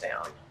glue this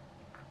down.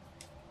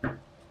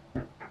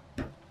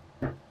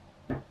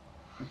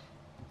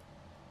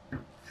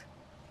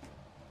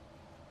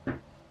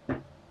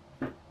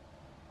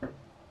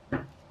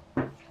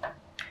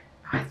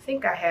 I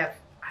think I have,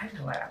 I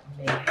know what I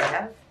may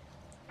have.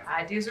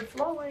 Ideas are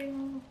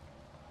flowing.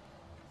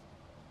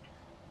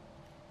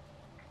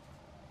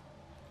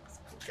 Let's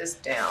put this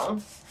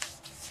down.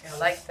 I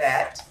like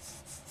that.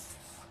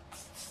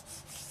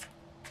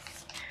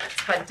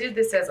 If I did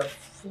this as a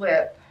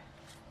flip,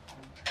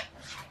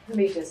 let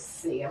me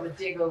just see. I'm gonna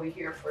dig over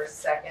here for a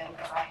second.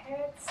 I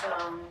had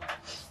some,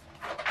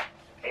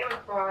 came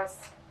across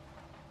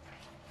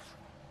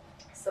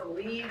some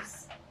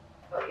leaves.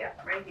 Oh yeah,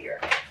 right here.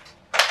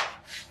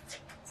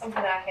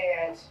 Something I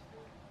had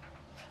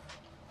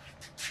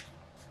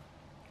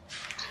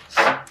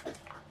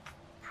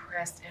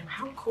pressed, and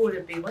how cool would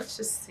it be? Let's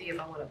just see if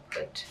I want to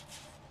put,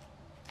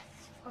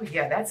 oh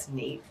yeah, that's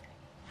neat.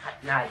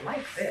 Now I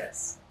like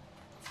this.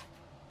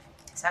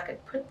 So I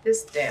could put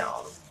this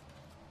down.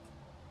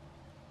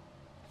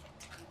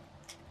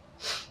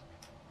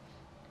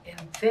 And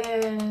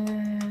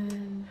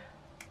then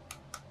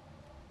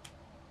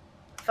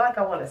I feel like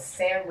I want to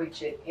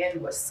sandwich it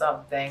in with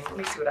something. Let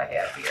me see what I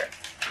have here.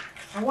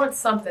 I want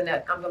something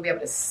that I'm going to be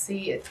able to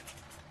see it.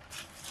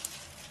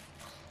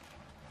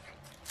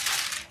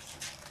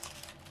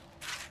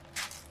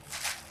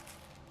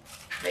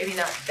 Maybe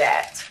not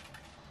that.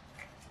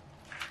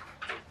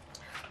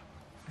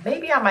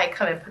 Maybe I might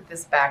come and put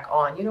this back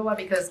on. You know what?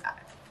 Because I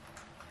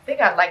think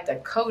I'd like to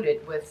coat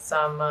it with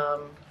some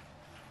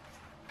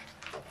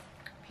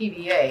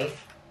PVA.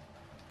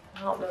 I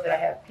don't know that I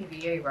have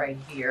PVA right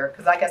here.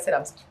 Because like I said,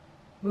 I'm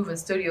moving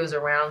studios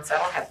around, so I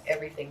don't have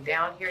everything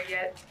down here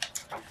yet.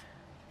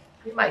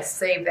 We might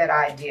save that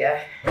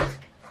idea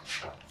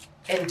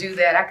and do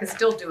that. I can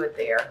still do it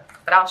there,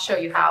 but I'll show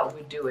you how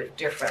we do it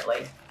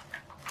differently.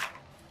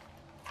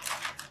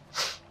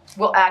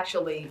 We'll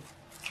actually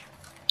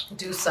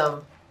do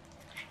some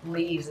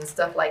leaves and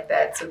stuff like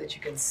that so that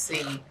you can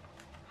see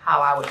how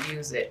I would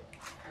use it.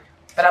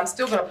 But I'm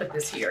still going to put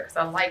this here because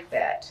I like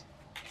that.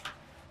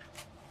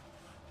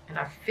 And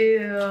I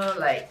feel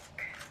like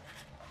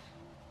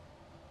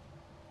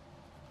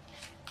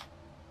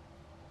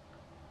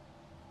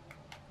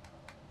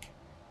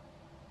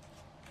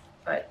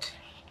but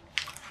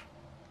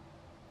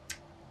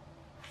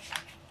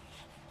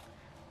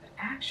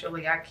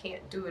actually I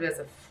can't do it as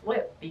a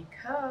flip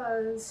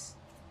because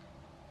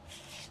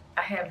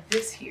I have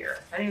this here.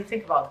 I didn't even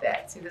think about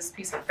that. See this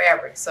piece of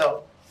fabric.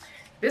 So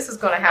this is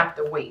going to have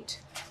to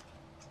wait.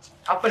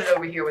 I'll put it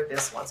over here with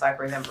this once I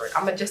remember it.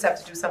 I'm going to just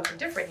have to do something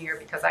different here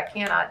because I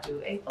cannot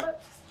do a flip.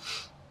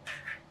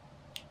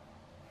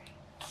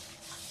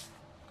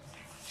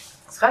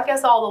 So I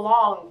guess all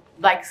along,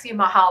 like, see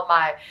how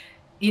my,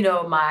 you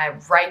know, my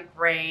right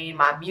brain,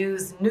 my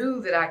muse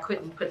knew that I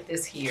couldn't put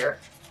this here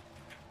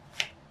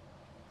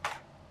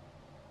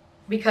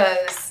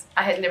because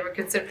I had never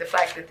considered the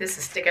fact that this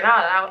is sticking out,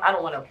 and I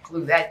don't want to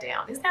glue that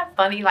down. Isn't that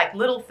funny? Like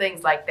little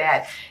things like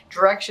that,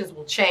 directions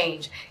will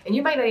change, and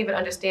you might not even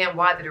understand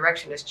why the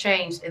direction has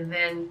changed, and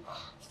then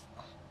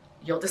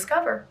you'll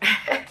discover,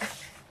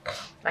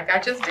 like I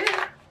just did.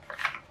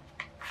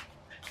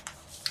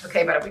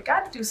 Okay, but we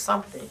got to do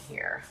something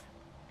here.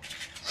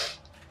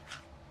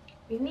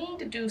 We need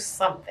to do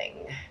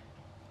something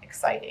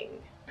exciting.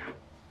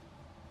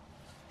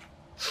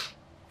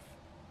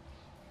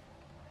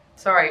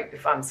 Sorry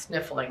if I'm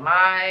sniffling.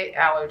 My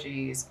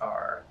allergies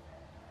are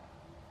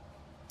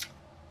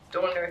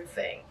doing their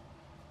thing.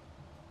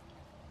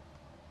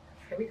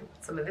 Okay, we can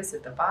put some of this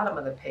at the bottom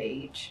of the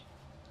page.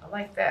 I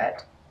like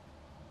that.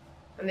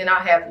 And then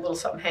I'll have a little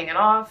something hanging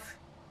off,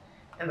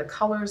 and the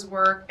colors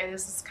work. And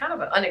this is kind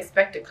of an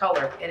unexpected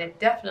color, and it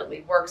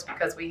definitely works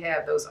because we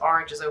have those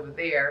oranges over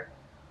there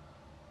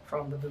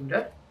from the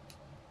Buddha.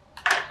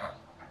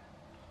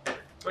 And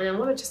then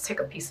let me just take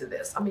a piece of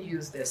this. I'm gonna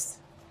use this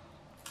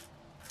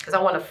because I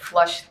want to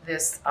flush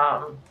this,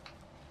 oh,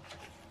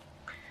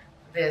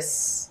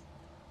 that's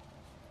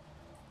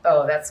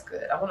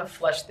good. I want to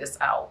flush this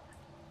out.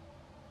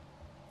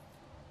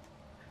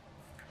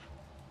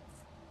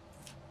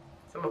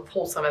 So I'm going to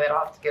pull some of that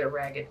off to get a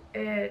ragged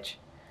edge.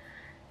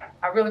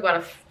 I really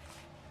want to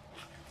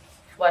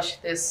flush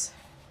this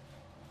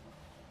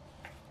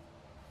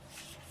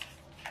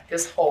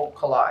whole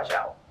collage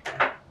out.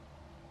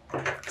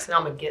 So now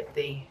I'm going to get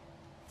the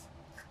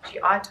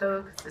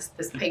Giotto, because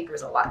this paper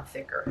is a lot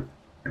thicker.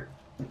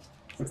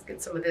 Let's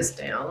get some of this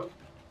down.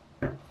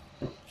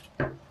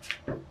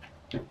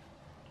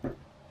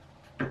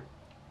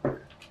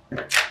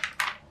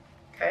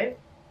 Okay.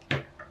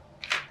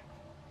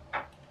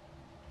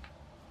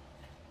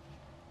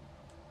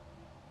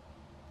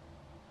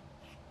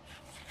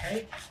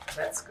 Okay,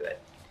 that's good.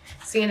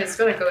 See, and it's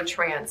going to go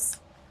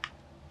translucent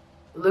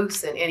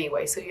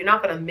anyway, so you're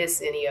not going to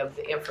miss any of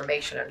the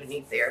information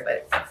underneath there,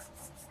 but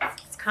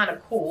it's kind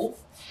of cool.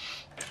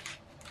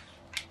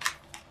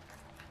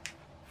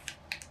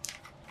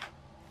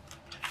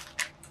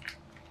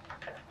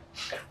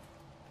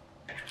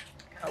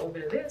 Got a little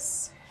bit of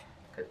this.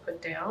 Could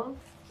put down.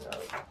 So,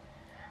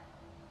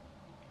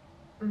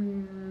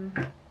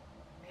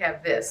 we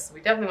have this. We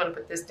definitely want to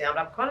put this down.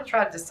 But I'm going to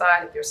try to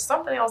decide if there's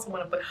something else I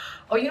want to put.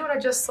 Oh, you know what I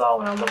just saw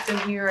when I looked in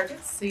here? I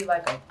did see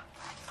like a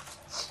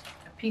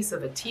piece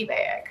of a tea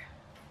bag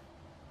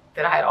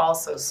that I had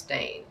also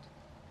stained.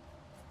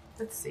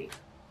 Let's see.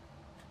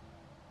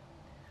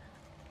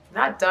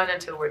 Not done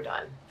until we're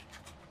done.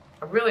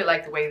 I really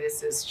like the way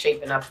this is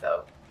shaping up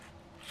though.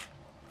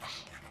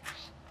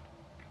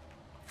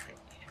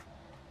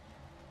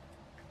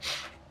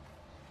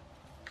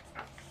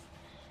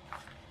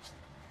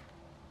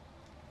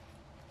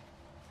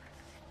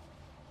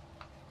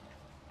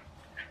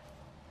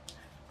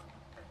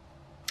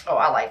 Oh,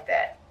 I like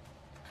that.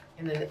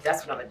 And then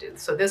that's what I'm gonna do.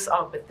 So this,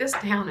 I'll put this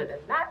down, and then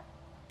that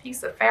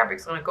piece of fabric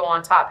is gonna go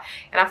on top.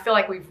 And I feel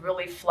like we've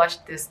really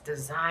flushed this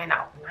design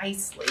out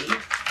nicely.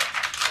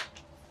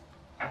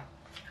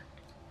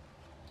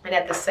 And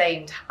at the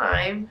same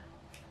time,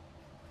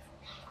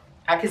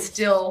 I can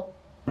still,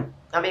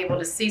 I'm able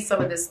to see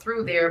some of this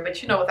through there,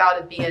 but you know, without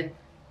it being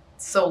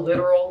so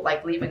literal,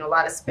 like leaving a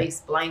lot of space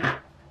blank.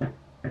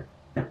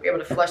 We're able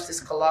to flush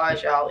this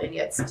collage out and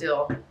yet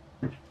still,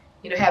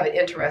 you know, have it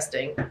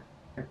interesting.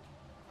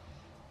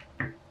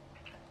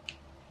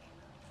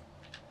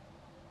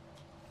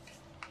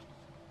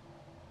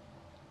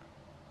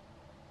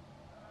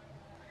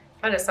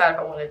 I decide if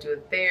I want to do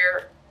it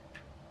there.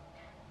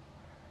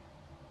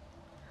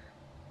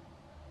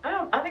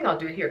 I think I'll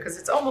do it here because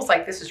it's almost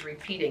like this is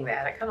repeating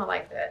that. I kind of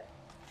like that.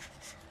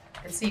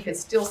 And see, you can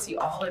still see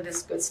all of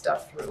this good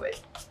stuff through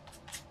it.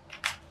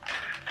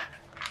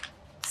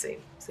 See,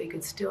 so you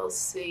can still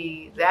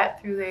see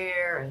that through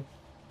there and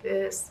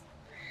this.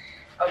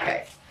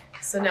 Okay,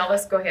 so now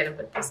let's go ahead and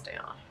put this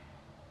down.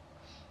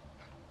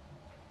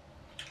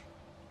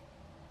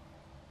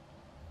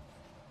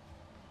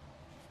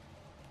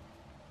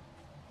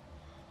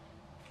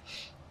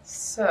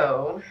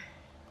 So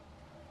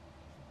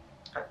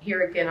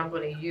here again, I'm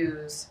going to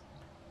use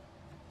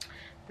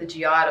the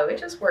Giotto. It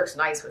just works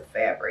nice with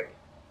fabric.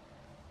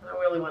 I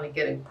really want to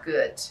get a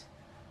good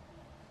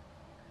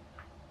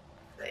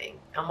thing.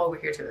 I'm over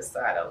here to the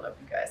side. I don't know if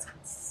you guys can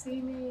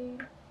see me.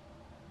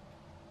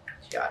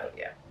 Yeah.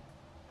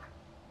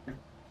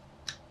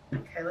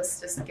 Okay, let's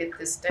just get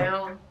this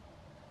down.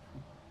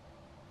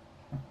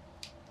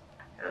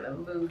 Kind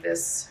of move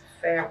this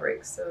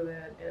fabric so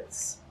that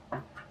it's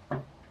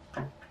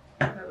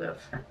kind of...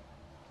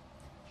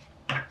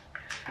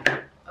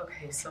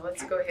 Okay, so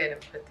let's go ahead and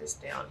put this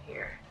down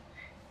here.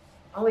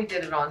 I only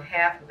did it on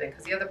half of it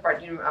because the other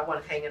part, you know, I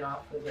want to hang it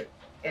off of the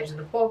edge of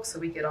the book so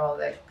we get all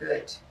that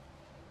good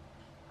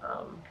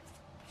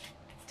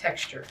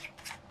texture.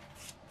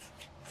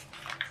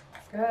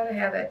 Gotta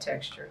have that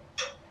texture.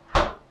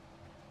 So,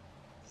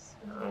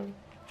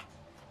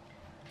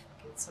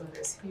 get some of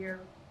this here.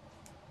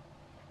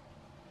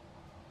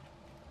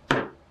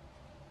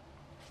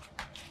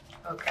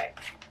 Okay.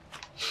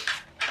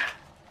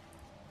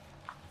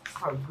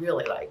 I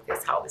really like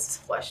this, how this is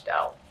fleshed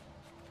out.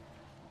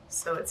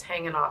 So it's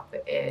hanging off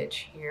the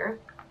edge here.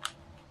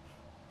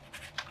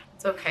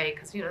 It's okay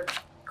because, you know, it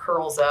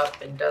curls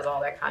up and does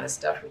all that kind of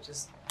stuff, which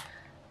is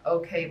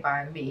okay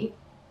by me.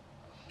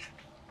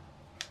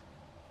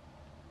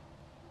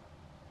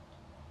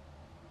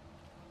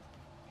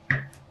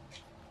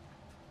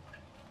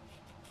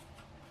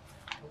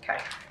 Okay.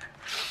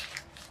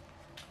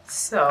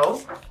 So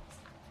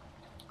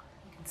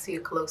you can see a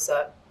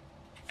close-up.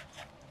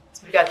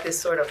 So we got this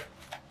sort of,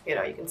 you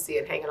know, you can see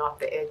it hanging off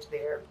the edge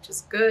there, which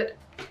is good.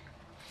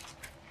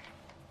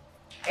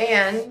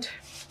 And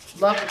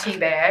love the tea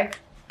bag.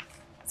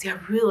 See, I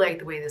really like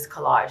the way this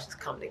collage has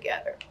come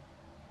together.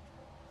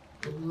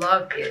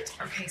 Love it.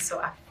 Okay, so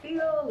I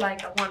feel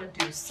like I want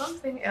to do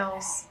something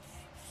else.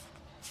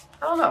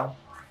 I don't know.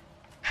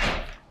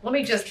 Let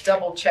me just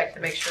double check to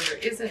make sure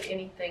there isn't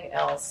anything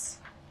else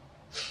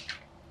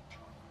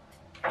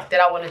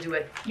that I want to do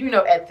it, you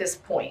know, at this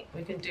point.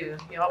 We can do,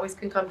 you always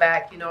can come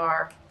back, you know,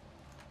 our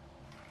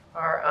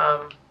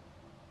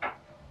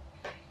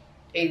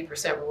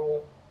 80%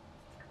 rule.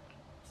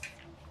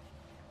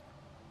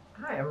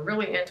 I am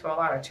really into a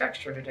lot of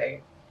texture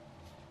today.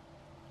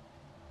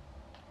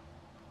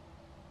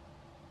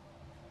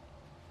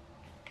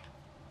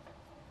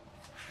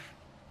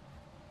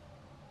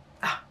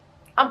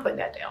 I'm putting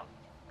that down.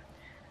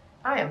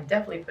 I am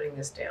definitely putting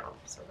this down.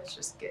 So let's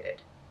just get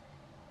it.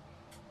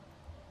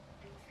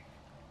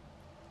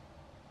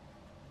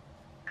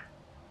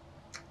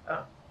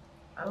 Oh,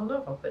 I don't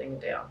know if I'm putting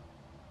it down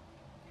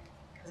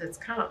because it's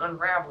kind of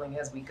unraveling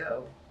as we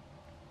go.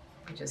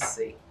 Let me just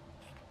see.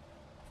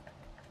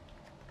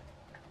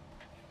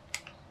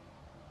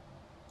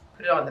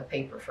 Put it on the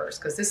paper first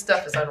because this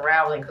stuff is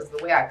unraveling because of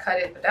the way I cut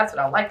it, but that's what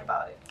I like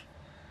about it.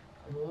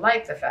 I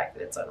like the fact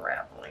that it's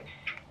unraveling.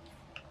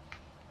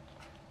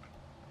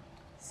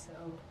 So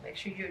make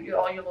sure you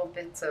all your little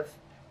bits of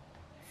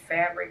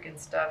fabric and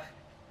stuff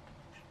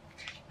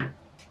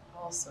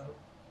also.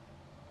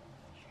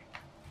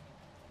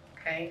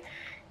 Okay,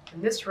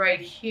 and this right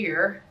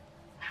here,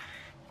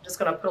 I'm just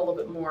gonna put a little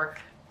bit more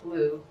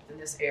glue in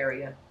this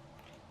area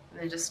and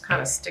then just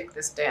kind of stick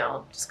this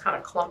down, just kind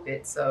of clump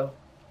it. So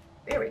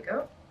there we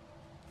go.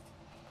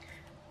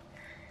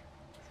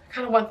 I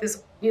kind of want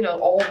this, you know,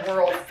 old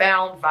world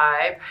found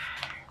vibe.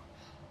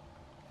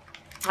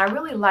 I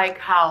really like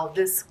how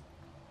this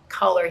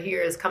color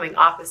here is coming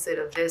opposite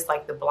of this,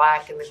 like the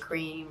black and the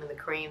cream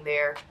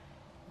there.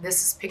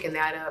 This is picking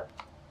that up.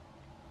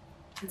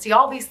 And see,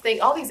 all these things,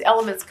 all these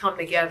elements come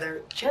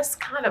together just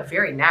kind of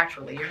very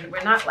naturally.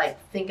 We're not like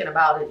thinking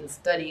about it and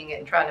studying it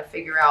and trying to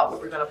figure out what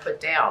we're going to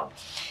put down.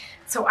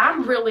 So I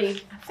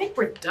think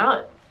we're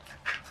done.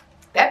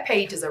 That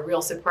page is a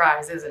real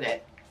surprise, isn't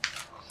it?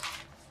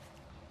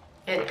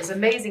 And it's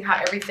amazing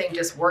how everything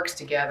just works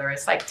together.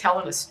 It's like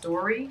telling a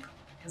story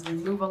as we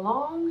move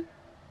along.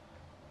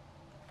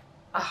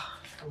 Oh,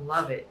 I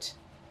love it.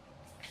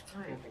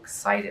 I am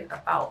excited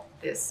about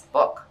this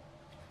book.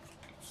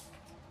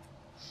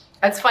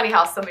 It's funny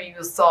how some of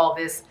you saw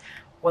this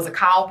was a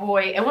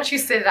cowboy. And once you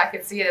said it, I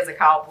could see it as a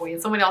cowboy.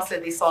 And someone else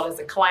said they saw it as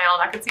a clown.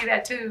 I could see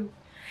that too.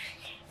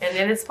 And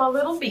then it's my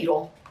little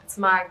beetle. It's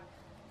my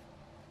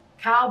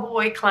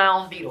cowboy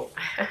clown beetle.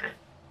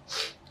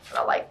 But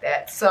I like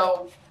that.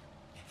 So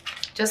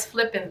just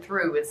flipping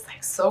through, it's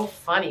like so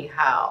funny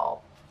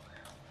how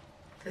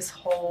this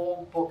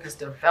whole book is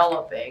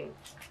developing.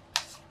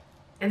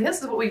 And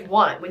this is what we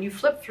want. When you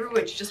flip through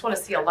it, you just want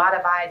to see a lot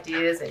of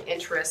ideas and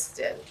interests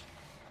and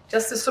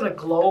just this sort of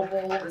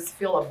global, this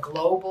feel of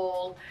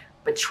global,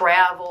 but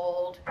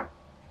traveled,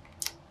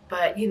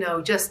 but, you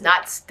know, just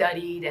not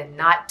studied and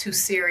not too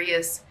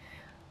serious.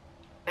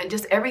 And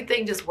just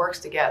everything just works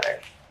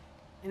together.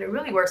 And it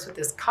really works with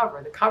this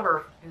cover. The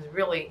cover is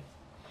really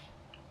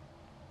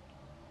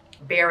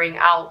bearing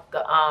out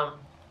the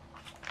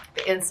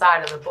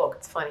inside of the book.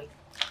 It's funny.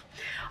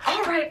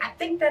 All right, I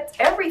think that's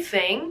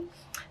everything.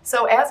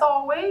 So as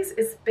always,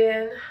 it's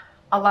been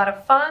a lot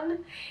of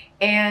fun.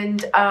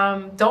 And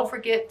don't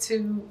forget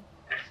to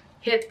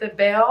hit the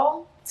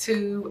bell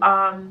to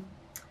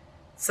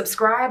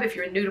subscribe if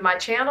you're new to my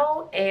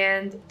channel.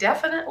 And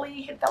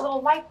definitely hit that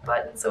little like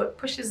button so it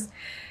pushes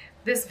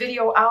this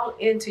video out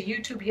into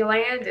YouTube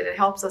land, and it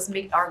helps us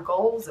meet our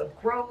goals of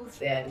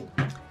growth and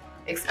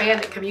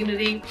expanded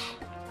community.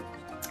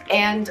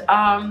 And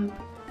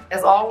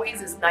as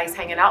always, it's nice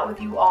hanging out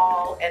with you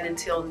all. And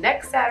until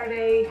next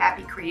Saturday,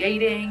 happy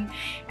creating,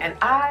 and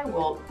I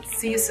will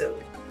see you soon.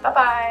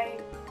 Bye-bye.